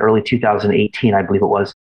gutter in early 2018, I believe it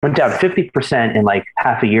was, went down 50% in like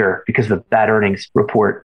half a year because of a bad earnings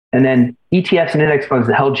report. And then ETFs and index funds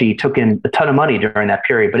that held GE took in a ton of money during that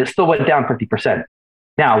period, but it still went down 50%.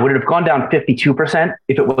 Now, would it have gone down 52%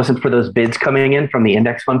 if it wasn't for those bids coming in from the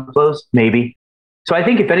index fund flows? Maybe. So I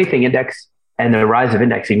think if anything, index and the rise of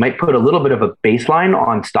indexing might put a little bit of a baseline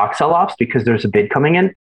on stock sell-offs because there's a bid coming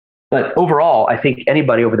in. But overall, I think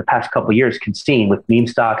anybody over the past couple of years can see with meme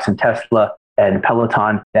stocks and Tesla and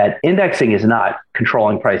Peloton that indexing is not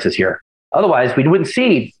controlling prices here. Otherwise, we wouldn't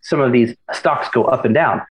see some of these stocks go up and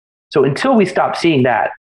down. So until we stop seeing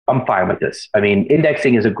that, I'm fine with this. I mean,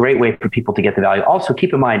 indexing is a great way for people to get the value. Also,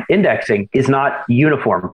 keep in mind, indexing is not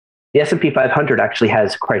uniform. The S&P 500 actually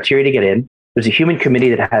has criteria to get in. There's a human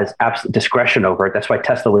committee that has absolute discretion over it. That's why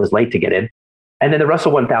Tesla was late to get in. And then the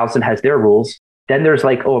Russell 1000 has their rules Then there's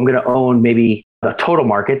like, oh, I'm going to own maybe a total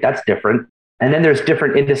market. That's different. And then there's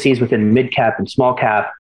different indices within mid cap and small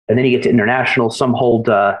cap. And then you get to international. Some hold,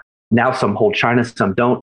 now some hold China, some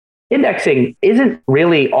don't. Indexing isn't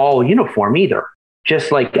really all uniform either.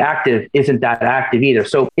 Just like active isn't that active either.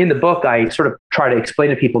 So in the book, I sort of try to explain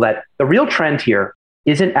to people that the real trend here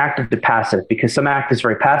isn't active to passive, because some active is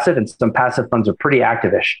very passive and some passive funds are pretty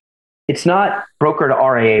active-ish. It's not broker to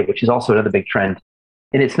RIA, which is also another big trend.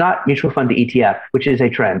 And it's not mutual fund to ETF, which is a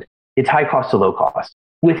trend. It's high cost to low cost.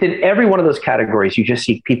 Within every one of those categories, you just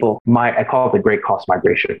see people, I call it the great cost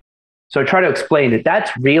migration. So I try to explain that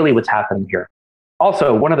that's really what's happening here.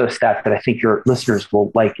 Also, one of those stats that I think your listeners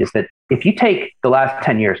will like is that if you take the last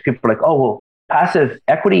 10 years, people are like, oh, well, passive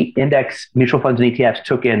equity index mutual funds and ETFs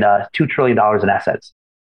took in $2 trillion in assets.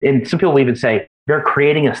 And some people even say they're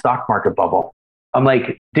creating a stock market bubble. I'm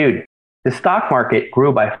like, dude, the stock market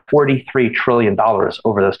grew by $43 trillion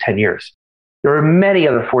over those 10 years. There are many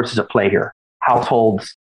other forces at play here.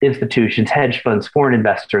 Households, institutions, hedge funds, foreign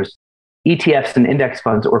investors, ETFs and index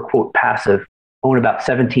funds, or quote passive, own about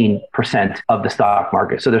 17% of the stock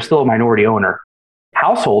market. So they're still a minority owner.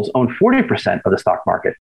 Households own 40% of the stock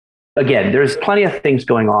market. Again, there's plenty of things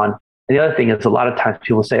going on. And the other thing is a lot of times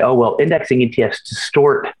people say, oh, well, indexing ETFs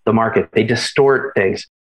distort the market. They distort things.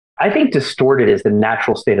 I think distorted is the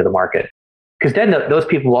natural state of the market. Because then those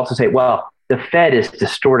people will also say, well, the Fed is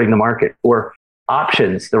distorting the market, or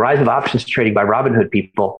options, the rise of options trading by Robinhood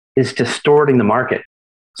people is distorting the market.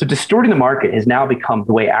 So distorting the market has now become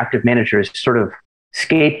the way active managers sort of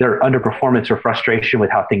escape their underperformance or frustration with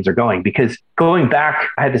how things are going. Because going back,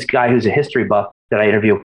 I had this guy who's a history buff that I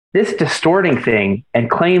interview. This distorting thing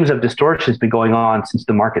and claims of distortion has been going on since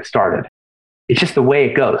the market started. It's just the way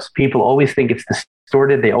it goes. People always think it's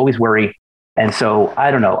distorted. They always worry. And so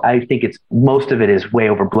I don't know. I think most of it is way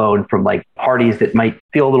overblown from like parties that might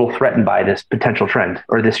feel a little threatened by this potential trend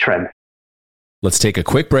or this trend. Let's take a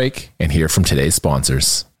quick break and hear from today's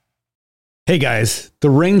sponsors. Hey guys, the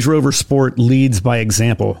Range Rover Sport leads by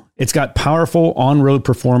example. It's got powerful on-road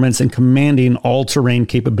performance and commanding all-terrain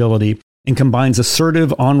capability, and combines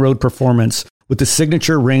assertive on-road performance with the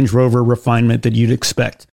signature Range Rover refinement that you'd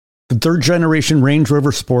expect. The third generation Range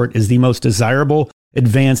Rover Sport is the most desirable,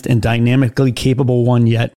 advanced, and dynamically capable one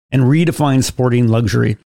yet, and redefines sporting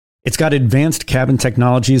luxury. It's got advanced cabin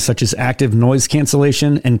technologies such as active noise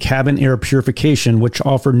cancellation and cabin air purification, which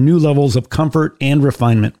offer new levels of comfort and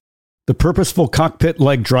refinement. The purposeful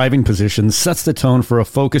cockpit-like driving position sets the tone for a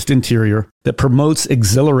focused interior that promotes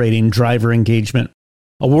exhilarating driver engagement.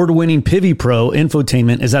 Award-winning Pivi Pro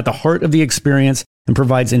infotainment is at the heart of the experience and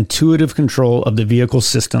provides intuitive control of the vehicle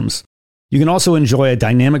systems. You can also enjoy a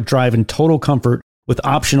dynamic drive in total comfort with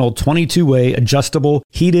optional 22-way adjustable,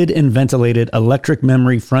 heated and ventilated electric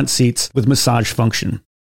memory front seats with massage function.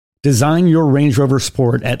 Design your Range Rover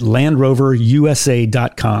Sport at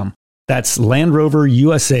LandRoverUSA.com. That's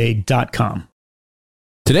LandRoverUSA.com.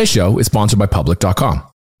 Today's show is sponsored by Public.com.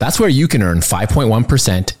 That's where you can earn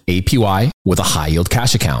 5.1% APY with a high-yield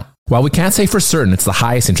cash account. While we can't say for certain it's the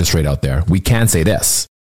highest interest rate out there, we can say this.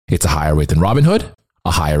 It's a higher rate than Robinhood,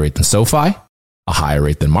 a higher rate than SoFi, a higher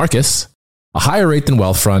rate than Marcus, a higher rate than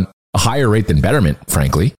Wealthfront, a higher rate than Betterment,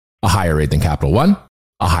 frankly, a higher rate than Capital One,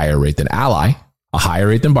 a higher rate than Ally, a higher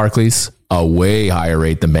rate than Barclays, a way higher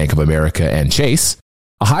rate than Bank of America and Chase,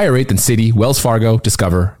 a higher rate than Citi, Wells Fargo,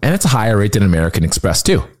 Discover, and it's a higher rate than American Express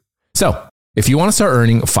too. So, if you want to start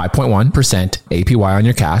earning 5.1% APY on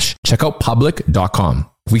your cash, check out Public.com.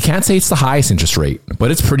 We can't say it's the highest interest rate,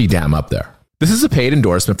 but it's pretty damn up there. This is a paid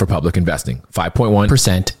endorsement for Public Investing,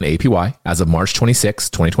 5.1% APY as of March 26,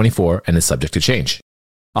 2024, and is subject to change.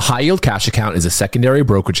 A high-yield cash account is a secondary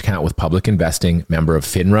brokerage account with Public Investing, member of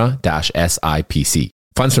FINRA-SIPC.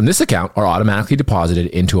 Funds from this account are automatically deposited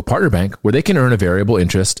into a partner bank where they can earn a variable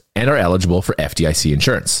interest and are eligible for FDIC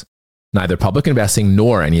insurance. Neither Public Investing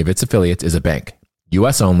nor any of its affiliates is a bank.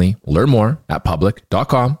 US only. Learn more at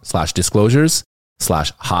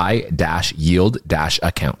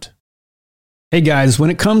public.com/disclosures/high-yield-account. Hey guys, when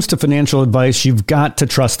it comes to financial advice, you've got to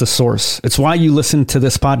trust the source. It's why you listen to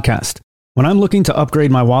this podcast. When I'm looking to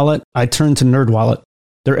upgrade my wallet, I turn to NerdWallet.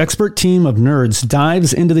 Their expert team of nerds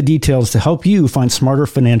dives into the details to help you find smarter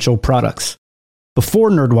financial products. Before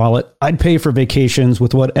NerdWallet, I'd pay for vacations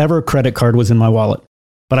with whatever credit card was in my wallet.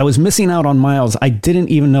 But I was missing out on miles I didn't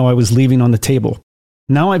even know I was leaving on the table.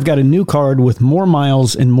 Now I've got a new card with more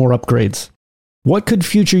miles and more upgrades. What could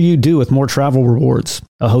future you do with more travel rewards?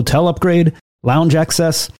 A hotel upgrade? Lounge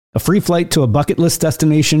access? A free flight to a bucket list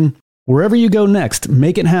destination? Wherever you go next,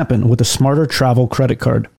 make it happen with a smarter travel credit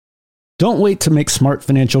card. Don't wait to make smart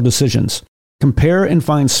financial decisions. Compare and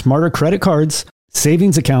find smarter credit cards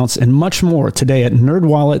savings accounts, and much more today at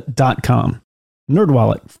nerdwallet.com.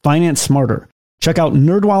 NerdWallet, finance smarter. Check out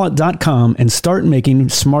nerdwallet.com and start making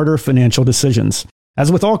smarter financial decisions.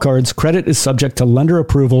 As with all cards, credit is subject to lender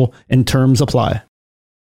approval and terms apply.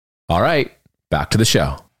 All right, back to the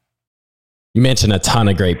show. You mentioned a ton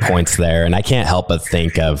of great points there, and I can't help but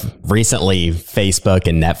think of recently Facebook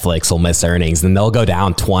and Netflix will miss earnings and they'll go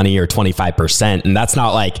down 20 or 25%. And that's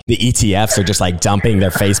not like the ETFs are just like dumping their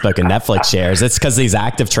Facebook and Netflix shares. It's because these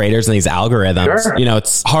active traders and these algorithms, Sure.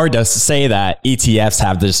 It's hard to say that ETFs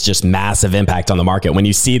have this just massive impact on the market when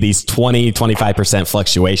you see these 20, 25%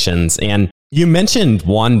 fluctuations. And you mentioned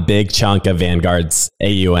one big chunk of Vanguard's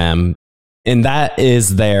AUM, and that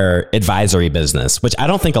is their advisory business, which I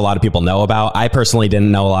don't think a lot of people know about. I personally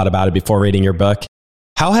didn't know a lot about it before reading your book.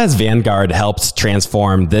 How has Vanguard helped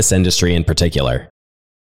transform this industry in particular?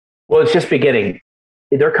 Well, it's just beginning.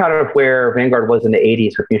 They're kind of where Vanguard was in the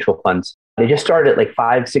 80s with mutual funds. They just started it like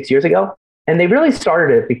 5-6 years ago. And they really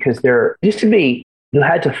started it because there used to be, you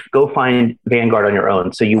had to go find Vanguard on your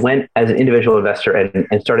own. So you went as an individual investor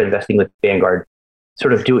and started investing with Vanguard,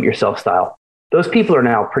 sort of do-it-yourself style. Those people are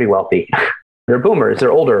now pretty wealthy. They're boomers.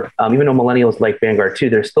 They're older. Even though millennials like Vanguard too,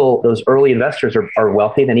 they're still, those early investors are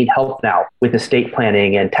wealthy. They need help now with estate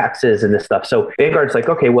planning and taxes and this stuff. So Vanguard's like,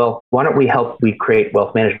 okay, well, why don't we create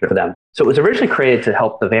wealth management for them? So it was originally created to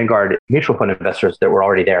help the Vanguard mutual fund investors that were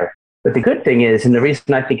already there. But the good thing is, and the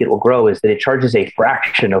reason I think it will grow, is that it charges a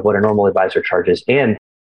fraction of what a normal advisor charges. And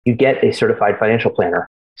you get a certified financial planner.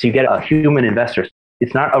 So you get a human investor.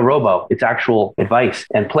 It's not a robo, it's actual advice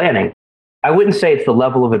and planning. I wouldn't say it's the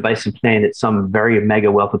level of advice and planning that some very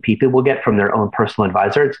mega wealthy people will get from their own personal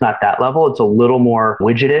advisor. It's not that level. It's a little more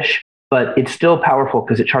widgetish, but it's still powerful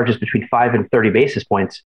because it charges between 5 and 30 basis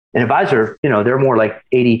points. An advisor, they're more like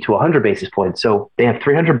 80 to 100 basis points. So they have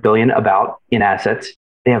 300 billion about in assets.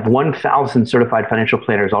 They have 1,000 certified financial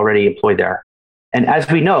planners already employed there. And as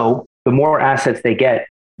we know, the more assets they get,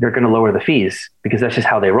 they're going to lower the fees because that's just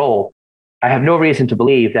how they roll. I have no reason to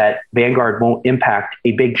believe that Vanguard won't impact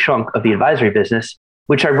a big chunk of the advisory business,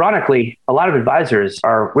 which ironically, a lot of advisors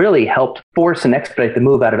are really helped force and expedite the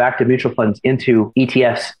move out of active mutual funds into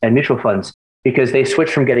ETFs and mutual funds because they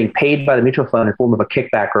switch from getting paid by the mutual fund in the form of a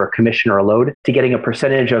kickback or a commission or a load to getting a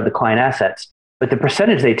percentage of the client assets. But the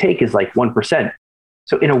percentage they take is like 1%.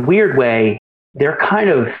 So in a weird way, they're kind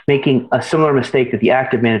of making a similar mistake that the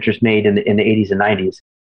active managers made in the 80s and 90s.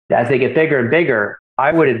 As they get bigger and bigger,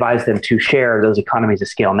 I would advise them to share those economies of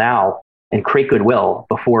scale now and create goodwill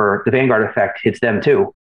before the Vanguard effect hits them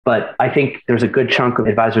too. But I think there's a good chunk of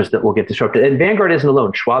advisors that will get disrupted. And Vanguard isn't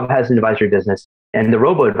alone. Schwab has an advisory business. And the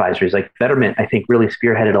robo-advisories like Betterment, I think, really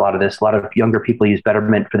spearheaded a lot of this. A lot of younger people use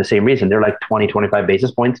Betterment for the same reason. They're like 20, 25 basis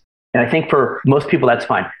points. And I think for most people, that's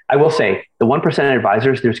fine. I will say the 1%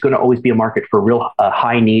 advisors, there's going to always be a market for real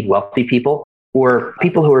high need, wealthy people, or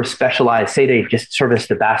people who are specialized, say they just service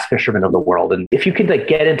the bass fishermen of the world. And if you could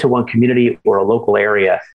get into one community or a local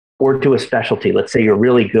area or do a specialty, let's say you're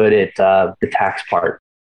really good at the tax part,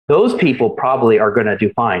 those people probably are going to do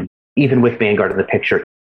fine, even with Vanguard in the picture.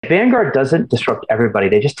 Vanguard doesn't disrupt everybody.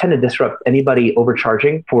 They just tend to disrupt anybody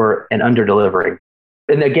overcharging for and under-delivering.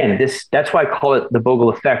 And again, that's why I call it the Bogle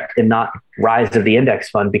effect and not rise of the index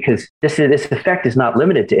fund, because this effect is not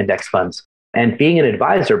limited to index funds. And being an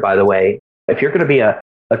advisor, by the way, if you're going to be a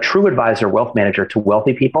true advisor, wealth manager to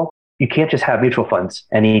wealthy people, you can't just have mutual funds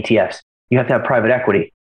and ETFs. You have to have private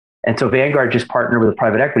equity. And so Vanguard just partnered with a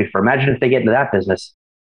private equity firm. Imagine if they get into that business.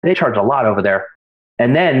 They charge a lot over there.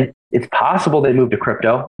 And then it's possible they move to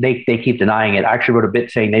crypto. They keep denying it. I actually wrote a bit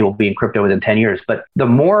saying they will be in crypto within 10 years. But the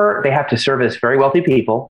more they have to service very wealthy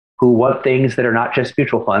people who want things that are not just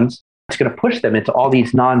mutual funds, it's going to push them into all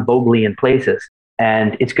these non-Boglean places.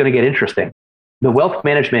 And it's going to get interesting. The wealth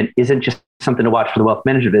management isn't just something to watch for the wealth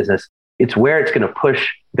management business. It's where it's going to push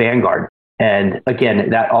Vanguard. And again,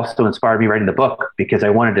 that also inspired me writing the book because I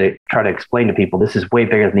wanted to try to explain to people this is way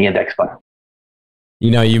bigger than the index fund.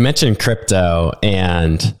 You mentioned crypto,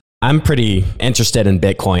 and I'm pretty interested in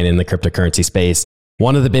Bitcoin in the cryptocurrency space.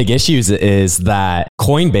 One of the big issues is that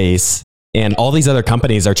Coinbase and all these other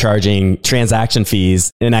companies are charging transaction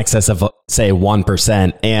fees in excess of, say,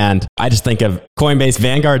 1%. And I just think of Coinbase,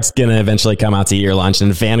 Vanguard's going to eventually come out to eat your lunch. And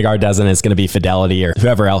if Vanguard doesn't, it's going to be Fidelity or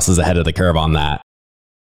whoever else is ahead of the curve on that.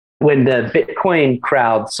 When the Bitcoin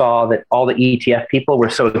crowd saw that all the ETF people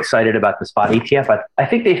were so excited about the spot ETF, I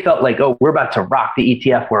think they felt like, oh, we're about to rock the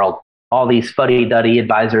ETF world. All these fuddy-duddy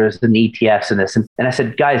advisors and ETFs and this. And I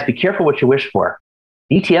said, guys, be careful what you wish for.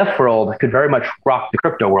 The ETF world could very much rock the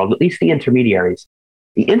crypto world, at least the intermediaries.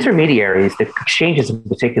 The intermediaries, the exchanges in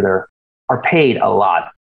particular, are paid a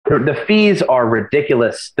lot. The fees are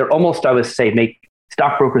ridiculous. They're almost, I would say, make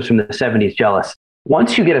stockbrokers from the 70s jealous.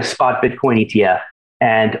 Once you get a spot Bitcoin ETF,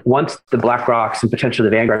 and once the BlackRocks and potentially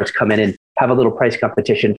the Vanguards come in and have a little price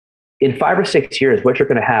competition, in 5 or 6 years, what you're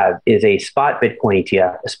going to have is a spot Bitcoin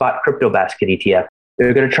ETF, a spot crypto basket ETF.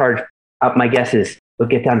 They're going to charge, my guess is they'll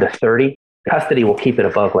get down to 30. Custody will keep it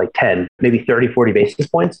above like 10, maybe 30, 40 basis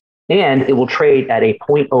points. And it will trade at a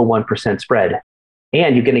 0.01% spread.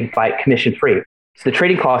 And you're getting buy it commission free. So the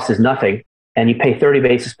trading cost is nothing. And you pay 30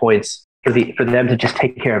 basis points for them to just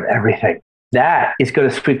take care of everything. That is going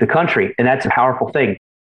to sweep the country. And that's a powerful thing.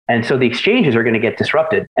 And so the exchanges are going to get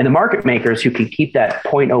disrupted. And the market makers who can keep that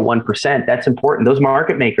 0.01%, that's important. Those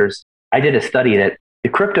market makers, I did a study that the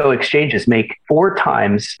crypto exchanges make 4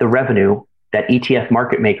 times the revenue that ETF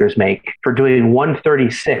market makers make for doing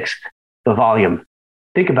 1/36th the volume.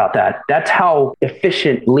 Think about that. That's how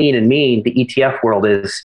efficient, lean, and mean the ETF world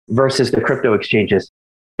is versus the crypto exchanges.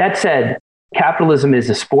 That said, capitalism is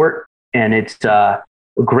a sport, and it's a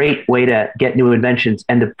great way to get new inventions.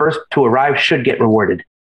 And the first to arrive should get rewarded.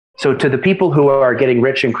 So to the people who are getting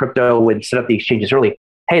rich in crypto and set up the exchanges early,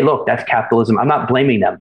 hey, look, that's capitalism. I'm not blaming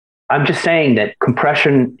them. I'm just saying that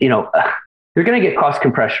compression, you're going to get cost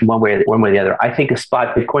compression one way or the other. I think a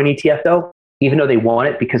spot Bitcoin ETF, though, even though they want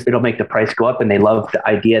it because it'll make the price go up, and they love the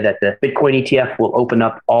idea that the Bitcoin ETF will open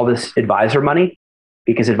up all this advisor money,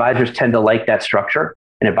 because advisors tend to like that structure,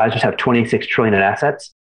 and advisors have 26 trillion in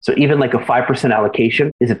assets. So even like a 5%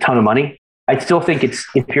 allocation is a ton of money. I still think if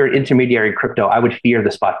you're an intermediary in crypto, I would fear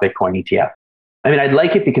the spot Bitcoin ETF. I mean, I'd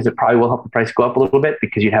like it because it probably will help the price go up a little bit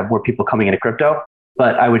because you'd have more people coming into crypto,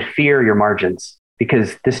 but I would fear your margins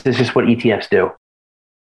because this is just what ETFs do.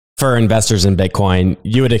 For investors in Bitcoin,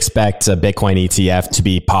 you would expect a Bitcoin ETF to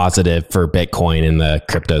be positive for Bitcoin in the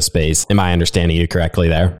crypto space. Am I understanding you correctly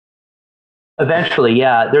there? Eventually,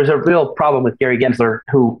 yeah. There's a real problem with Gary Gensler,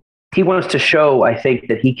 who he wants to show, I think,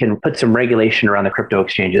 that he can put some regulation around the crypto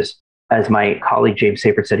exchanges. As my colleague James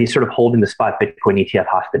Safert said, he's sort of holding the spot Bitcoin ETF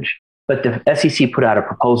hostage. But the SEC put out a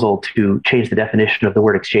proposal to change the definition of the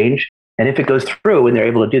word exchange. And if it goes through and they're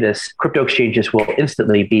able to do this, crypto exchanges will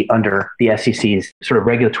instantly be under the SEC's sort of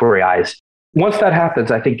regulatory eyes. Once that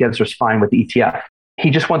happens, I think Gensler's fine with the ETF. He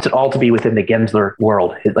just wants it all to be within the Gensler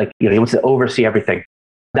world. He wants to oversee everything.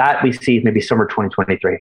 That we see maybe summer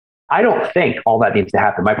 2023. I don't think all that needs to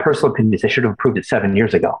happen. My personal opinion is they should have approved it 7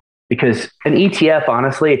 years ago. Because an ETF,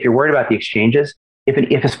 honestly, if you're worried about the exchanges,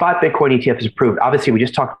 if a spot Bitcoin ETF is approved, obviously we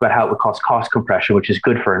just talked about how it would cause cost compression, which is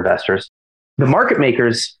good for investors. The market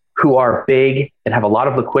makers who are big and have a lot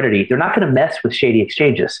of liquidity, they're not going to mess with shady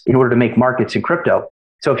exchanges in order to make markets in crypto.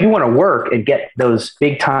 So if you want to work and get those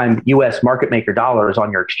big time US market maker dollars on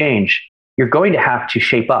your exchange, you're going to have to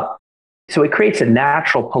shape up. So it creates a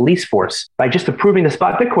natural police force by just approving the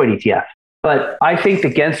spot Bitcoin ETF. But I think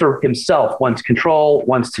that Gensler himself wants control,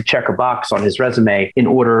 wants to check a box on his resume in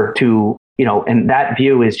order to, and that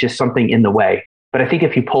view is just something in the way. But I think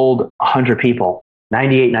if you polled 100 people,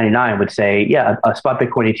 98, 99 would say, yeah, a spot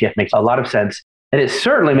Bitcoin ETF makes a lot of sense. And it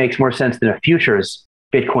certainly makes more sense than a futures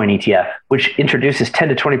Bitcoin ETF, which introduces 10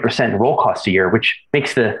 to 20% roll costs a year, which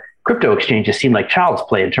makes the crypto exchanges seem like child's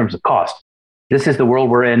play in terms of cost. This is the world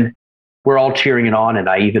we're in. We're all cheering it on. And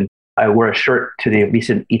I wore a shirt to the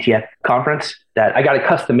recent ETF conference that I got it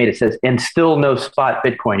custom made. It says, and still no spot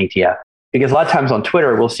Bitcoin ETF. Because a lot of times on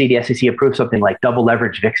Twitter, we'll see the SEC approve something like double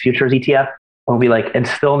leverage VIX futures ETF. And we'll be like, and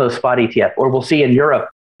still no spot ETF. Or we'll see in Europe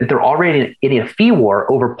that they're already in a fee war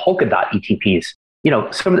over Polkadot ETPs.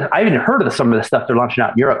 I even heard of some of the stuff they're launching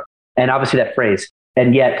out in Europe. And obviously that phrase,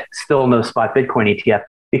 and yet still no spot Bitcoin ETF.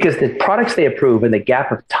 Because the products they approve and the gap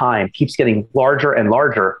of time keeps getting larger and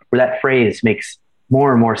larger, where that phrase makes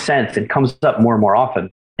more and more sense and comes up more and more often.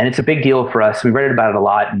 And it's a big deal for us. We read about it a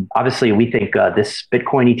lot. And obviously, we think this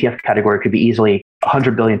Bitcoin ETF category could be easily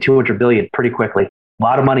 100 billion, 200 billion pretty quickly. A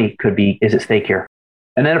lot of money is at stake here.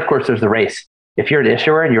 And then, of course, there's the race. If you're an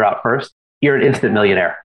issuer and you're out first, you're an instant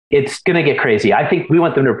millionaire. It's going to get crazy. I think we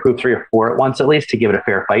want them to approve 3 or 4 at once, at least, to give it a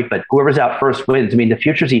fair fight. But whoever's out first wins. I mean, the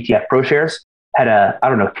futures ETF ProShares had a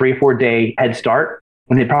 3 or 4 day head start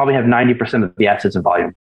when they probably have 90% of the assets in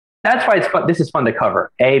volume. That's why it's fun. This is fun to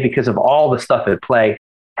cover. A, because of all the stuff at play,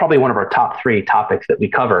 probably one of our top 3 topics that we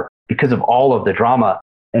cover because of all of the drama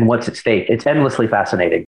and what's at stake. It's endlessly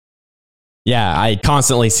fascinating. Yeah, I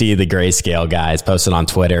constantly see the Grayscale guys posted on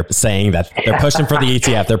Twitter saying that they're pushing for the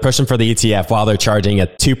ETF. They're pushing for the ETF while they're charging a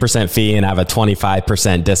 2% fee and have a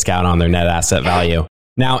 25% discount on their net asset value.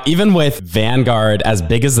 Now, even with Vanguard as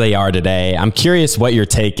big as they are today, I'm curious what your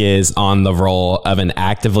take is on the role of an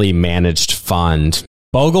actively managed fund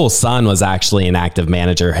Bogle's son was actually an active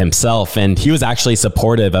manager himself, and he was actually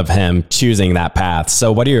supportive of him choosing that path.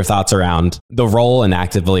 So what are your thoughts around the role an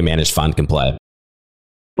actively managed fund can play?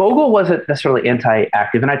 Bogle wasn't necessarily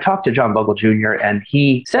anti-active. And I talked to John Bogle Jr., and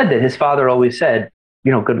he said that his father always said,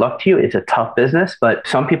 good luck to you. It's a tough business, but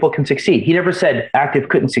some people can succeed. He never said active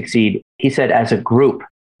couldn't succeed. He said as a group,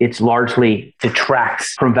 it's largely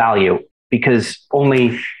detracts from value because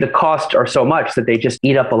only the costs are so much that they just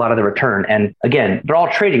eat up a lot of the return. And again, they're all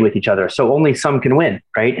trading with each other. So only some can win,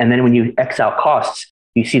 right? And then when you X out costs,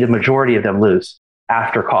 you see the majority of them lose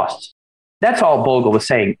after costs. That's all Bogle was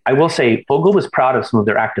saying. I will say Bogle was proud of some of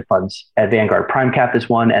their active funds at Vanguard. PrimeCap is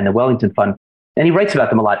one, and the Wellington Fund. And he writes about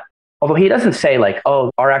them a lot. Although he doesn't say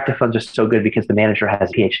our active funds are so good because the manager has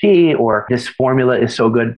a PhD or this formula is so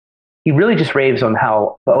good. He really just raves on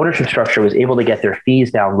how the ownership structure was able to get their fees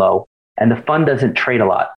down low and the fund doesn't trade a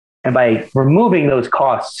lot. And by removing those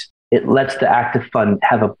costs, it lets the active fund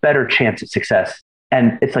have a better chance at success.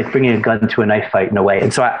 And it's like bringing a gun to a knife fight in a way.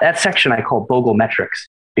 And so that section I call Bogle metrics,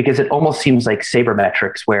 because it almost seems like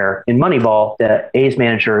sabermetrics, where in Moneyball, the A's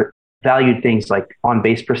manager valued things like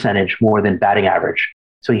on-base percentage more than batting average.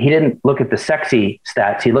 So he didn't look at the sexy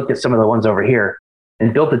stats. He looked at some of the ones over here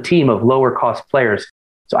and built a team of lower cost players.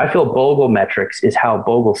 So I feel Bogle metrics is how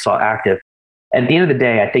Bogle saw active. At the end of the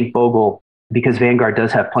day, I think Bogle, because Vanguard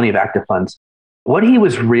does have plenty of active funds, what he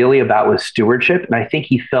was really about was stewardship. And I think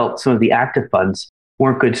he felt some of the active funds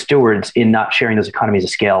weren't good stewards in not sharing those economies of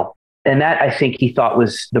scale. And that, I think, he thought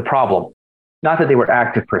was the problem. Not that they were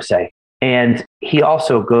active per se. And he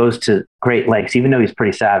also goes to great lengths, even though he's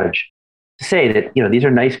pretty savage, to say that, these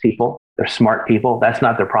are nice people. They're smart people. That's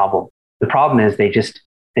not their problem. The problem is they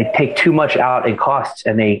take too much out in costs,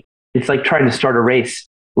 and it's like trying to start a race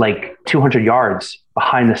like 200 yards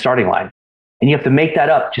behind the starting line. And you have to make that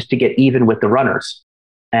up just to get even with the runners.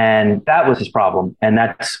 And that was his problem. And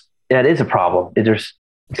that is a problem. It's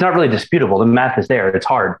not really disputable. The math is there. It's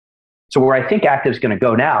hard. So where I think active is going to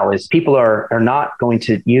go now is people are not going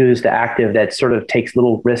to use the active that sort of takes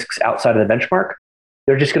little risks outside of the benchmark.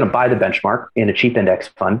 They're just going to buy the benchmark in a cheap index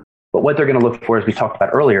fund. But what they're going to look for, as we talked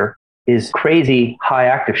about earlier, is crazy high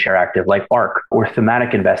active share active like ARK or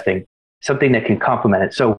thematic investing, something that can complement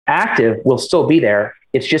it. So active will still be there.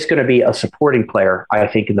 It's just going to be a supporting player, I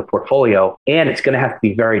think, in the portfolio. And it's going to have to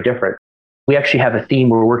be very different. We actually have a theme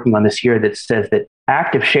we're working on this year that says that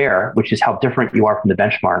active share, which is how different you are from the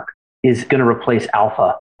benchmark, is going to replace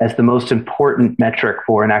alpha as the most important metric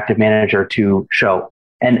for an active manager to show.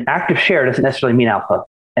 And active share doesn't necessarily mean alpha.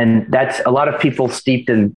 And that's a lot of people steeped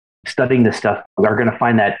in studying this stuff are going to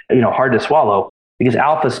find that hard to swallow, because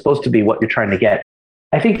alpha is supposed to be what you're trying to get.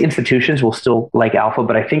 I think institutions will still like alpha,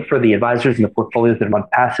 but I think for the advisors and the portfolios that run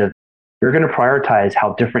passive, you're going to prioritize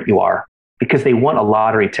how different you are, because they want a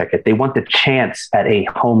lottery ticket. They want the chance at a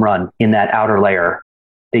home run in that outer layer.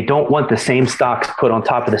 They don't want the same stocks put on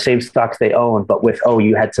top of the same stocks they own, but with,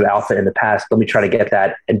 you had some alpha in the past. Let me try to get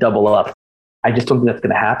that and double up. I just don't think that's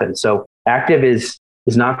going to happen. So active is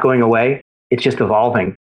not going away. It's just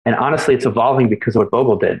evolving. And honestly, it's evolving because of what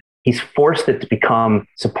Bogle did. He's forced it to become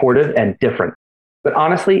supportive and different. But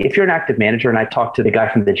honestly, if you're an active manager, and I talked to the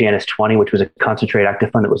guy from the Janus 20, which was a concentrated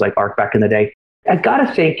active fund that was like ARK back in the day, I got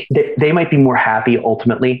to think that they might be more happy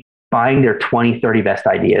ultimately buying their 20, 30 best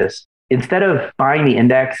ideas. Instead of buying the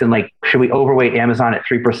index and should we overweight Amazon at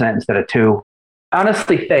 3% instead of 2%? I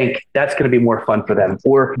honestly think that's going to be more fun for them.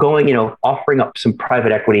 Or going, offering up some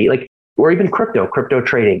private equity, or even crypto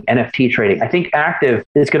trading, NFT trading. I think active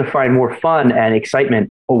is going to find more fun and excitement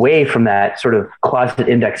away from that sort of closet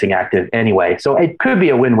indexing active anyway. So it could be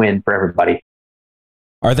a win-win for everybody.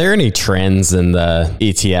 Are there any trends in the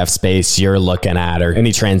ETF space you're looking at, or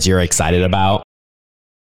any trends you're excited about?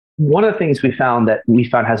 One of the things we found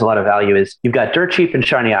has a lot of value is you've got dirt cheap and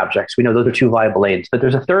shiny objects. We know those are two viable lanes, but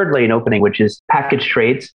there's a third lane opening, which is package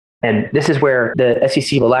trades. And this is where the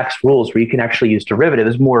SEC relaxed rules where you can actually use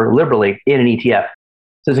derivatives more liberally in an ETF.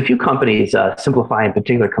 So there's a few companies, Simplify in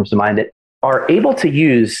particular comes to mind, that are able to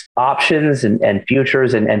use options and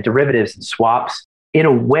futures and derivatives and swaps in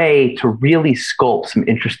a way to really sculpt some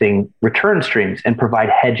interesting return streams and provide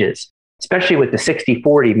hedges, especially with the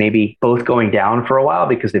 60-40 maybe both going down for a while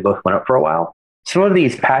because they both went up for a while. Some of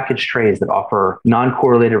these package trades that offer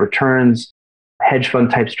non-correlated returns, hedge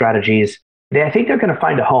fund type strategies, I think they're going to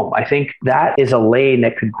find a home. I think that is a lane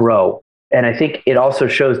that could grow. And I think it also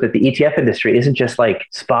shows that the ETF industry isn't just like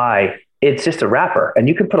SPY, it's just a wrapper. And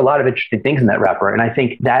you can put a lot of interesting things in that wrapper. And I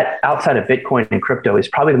think that outside of Bitcoin and crypto is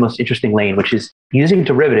probably the most interesting lane, which is using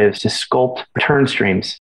derivatives to sculpt return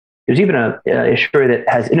streams. There's even a issuer that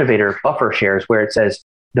has innovator buffer shares where it says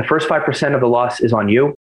the first 5% of the loss is on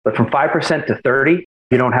you, but from 5% to 30,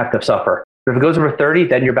 You don't have to suffer. If it goes over 30,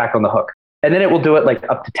 then you're back on the hook. And then it will do it like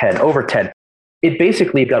up to 10, over 10. It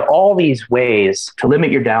basically, you've got all these ways to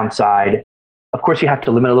limit your downside. Of course, you have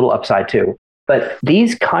to limit a little upside too. But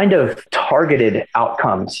these kind of targeted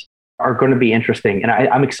outcomes are going to be interesting. And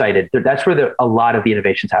I'm excited. That's where a lot of the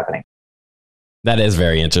innovation's happening. That is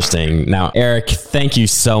very interesting. Now, Eric, thank you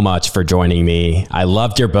so much for joining me. I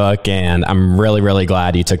loved your book, and I'm really, really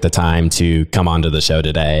glad you took the time to come onto the show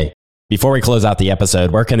today. Before we close out the episode,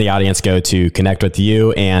 where can the audience go to connect with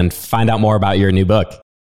you and find out more about your new book?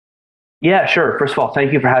 Yeah, sure. First of all,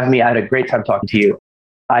 thank you for having me. I had a great time talking to you.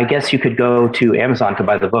 I guess you could go to Amazon to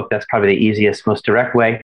buy the book. That's probably the easiest, most direct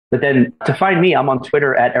way. But then to find me, I'm on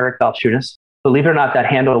Twitter at Eric Balchunas. Believe it or not, that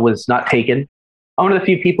handle was not taken. I'm one of the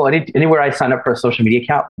few people, anywhere I sign up for a social media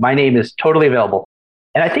account, my name is totally available.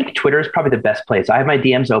 And I think Twitter is probably the best place. I have my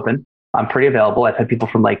DMs open. I'm pretty available. I've had people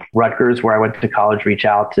from like Rutgers, where I went to college, reach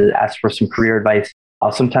out to ask for some career advice.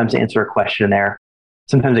 I'll sometimes answer a question there.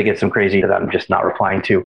 Sometimes I get some crazy that I'm just not replying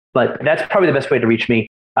to. But that's probably the best way to reach me.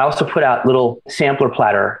 I also put out little sampler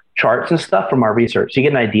platter charts and stuff from our research, so you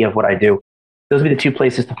get an idea of what I do. Those would be the two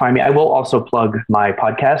places to find me. I will also plug my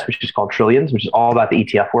podcast, which is called Trillions, which is all about the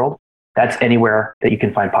ETF world. That's anywhere that you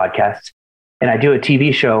can find podcasts. And I do a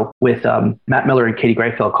TV show with Matt Miller and Katie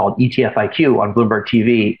Greifeld called ETF IQ on Bloomberg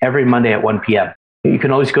TV every Monday at 1 p.m. You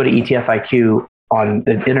can always go to ETF IQ on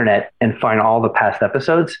the internet and find all the past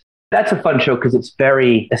episodes. That's a fun show because it's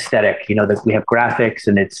very aesthetic. You know, that we have graphics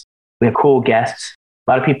and we have cool guests.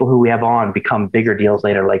 A lot of people who we have on become bigger deals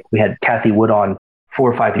later. Like we had Kathy Wood on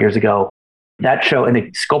 4 or 5 years ago. That show and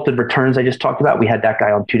the sculpted returns I just talked about, we had that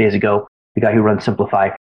guy on 2 days ago, the guy who runs Simplify.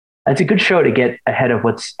 It's a good show to get ahead of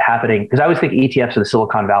what's happening because I always think ETFs are the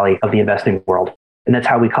Silicon Valley of the investing world, and that's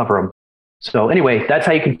how we cover them. So anyway, that's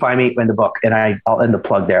how you can find me in the book, and I'll end the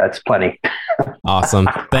plug there. That's plenty. Awesome.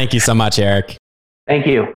 Thank you so much, Eric. Thank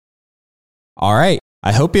you. All right.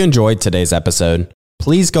 I hope you enjoyed today's episode.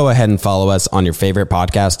 Please go ahead and follow us on your favorite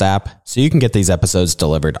podcast app so you can get these episodes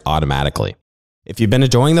delivered automatically. If you've been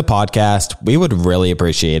enjoying the podcast, we would really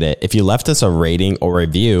appreciate it if you left us a rating or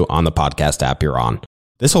review on the podcast app you're on.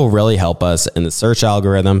 This will really help us in the search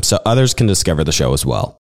algorithm so others can discover the show as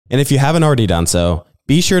well. And if you haven't already done so,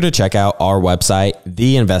 be sure to check out our website,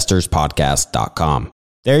 theinvestorspodcast.com.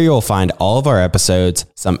 There you'll find all of our episodes,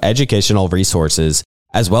 some educational resources,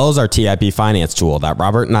 as well as our TIP finance tool that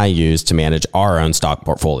Robert and I use to manage our own stock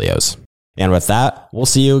portfolios. And with that, we'll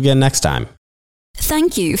see you again next time.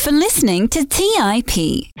 Thank you for listening to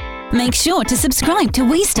TIP. Make sure to subscribe to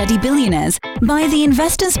We Study Billionaires by the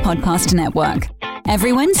Investors Podcast Network.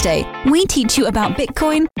 Every Wednesday, we teach you about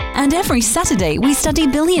Bitcoin, and every Saturday, we study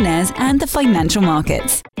billionaires and the financial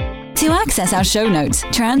markets. To access our show notes,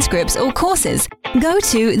 transcripts, or courses, go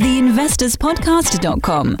to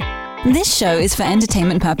theinvestorspodcast.com. This show is for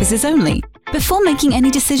entertainment purposes only. Before making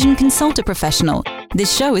any decision, consult a professional.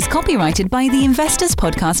 This show is copyrighted by the Investors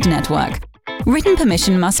Podcast Network. Written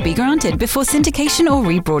permission must be granted before syndication or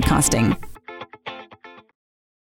rebroadcasting.